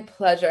it. It is my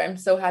pleasure. I'm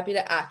so happy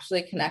to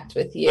actually connect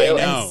with you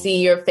and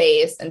see your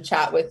face and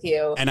chat with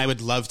you. And I would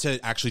love to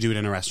actually do it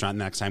in a restaurant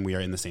next time we are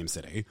in the same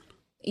city.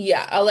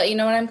 Yeah, I'll let you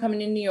know when I'm coming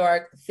to New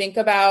York. Think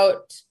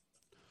about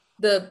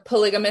the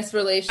polygamous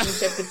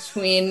relationship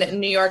between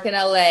New York and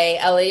LA.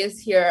 LA is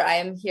here. I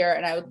am here,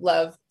 and I would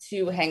love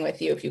to hang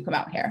with you if you come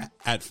out here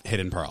at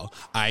Hidden Pearl.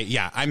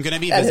 I'm going to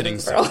be visiting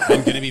soon.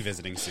 I'm going to be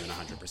visiting soon,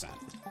 100%.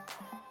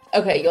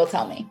 Okay, you'll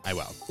tell me. I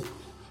will.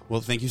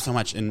 Well, thank you so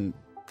much, and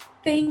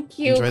thank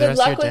you. Good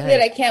luck with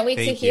it. I can't wait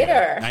to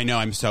hear. I know.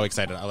 I'm so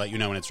excited. I'll let you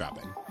know when it's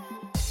dropping.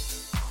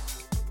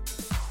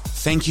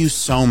 Thank you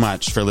so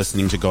much for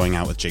listening to Going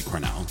Out with Jake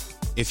Cornell.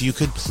 If you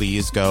could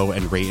please go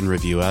and rate and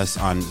review us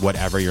on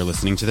whatever you're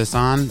listening to this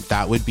on,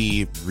 that would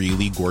be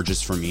really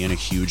gorgeous for me in a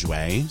huge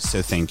way.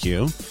 So thank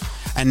you.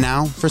 And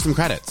now for some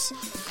credits.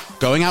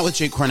 Going Out with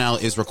Jake Cornell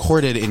is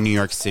recorded in New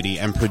York City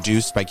and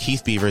produced by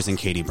Keith Beavers and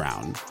Katie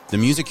Brown. The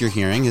music you're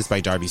hearing is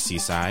by Darby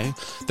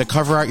Seasai. The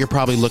cover art you're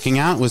probably looking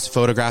at was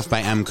photographed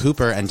by M.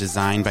 Cooper and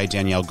designed by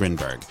Danielle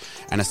Grinberg.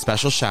 And a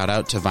special shout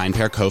out to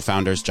VinePair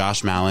co-founders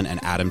Josh Malin and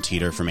Adam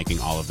Teeter for making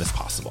all of this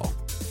possible.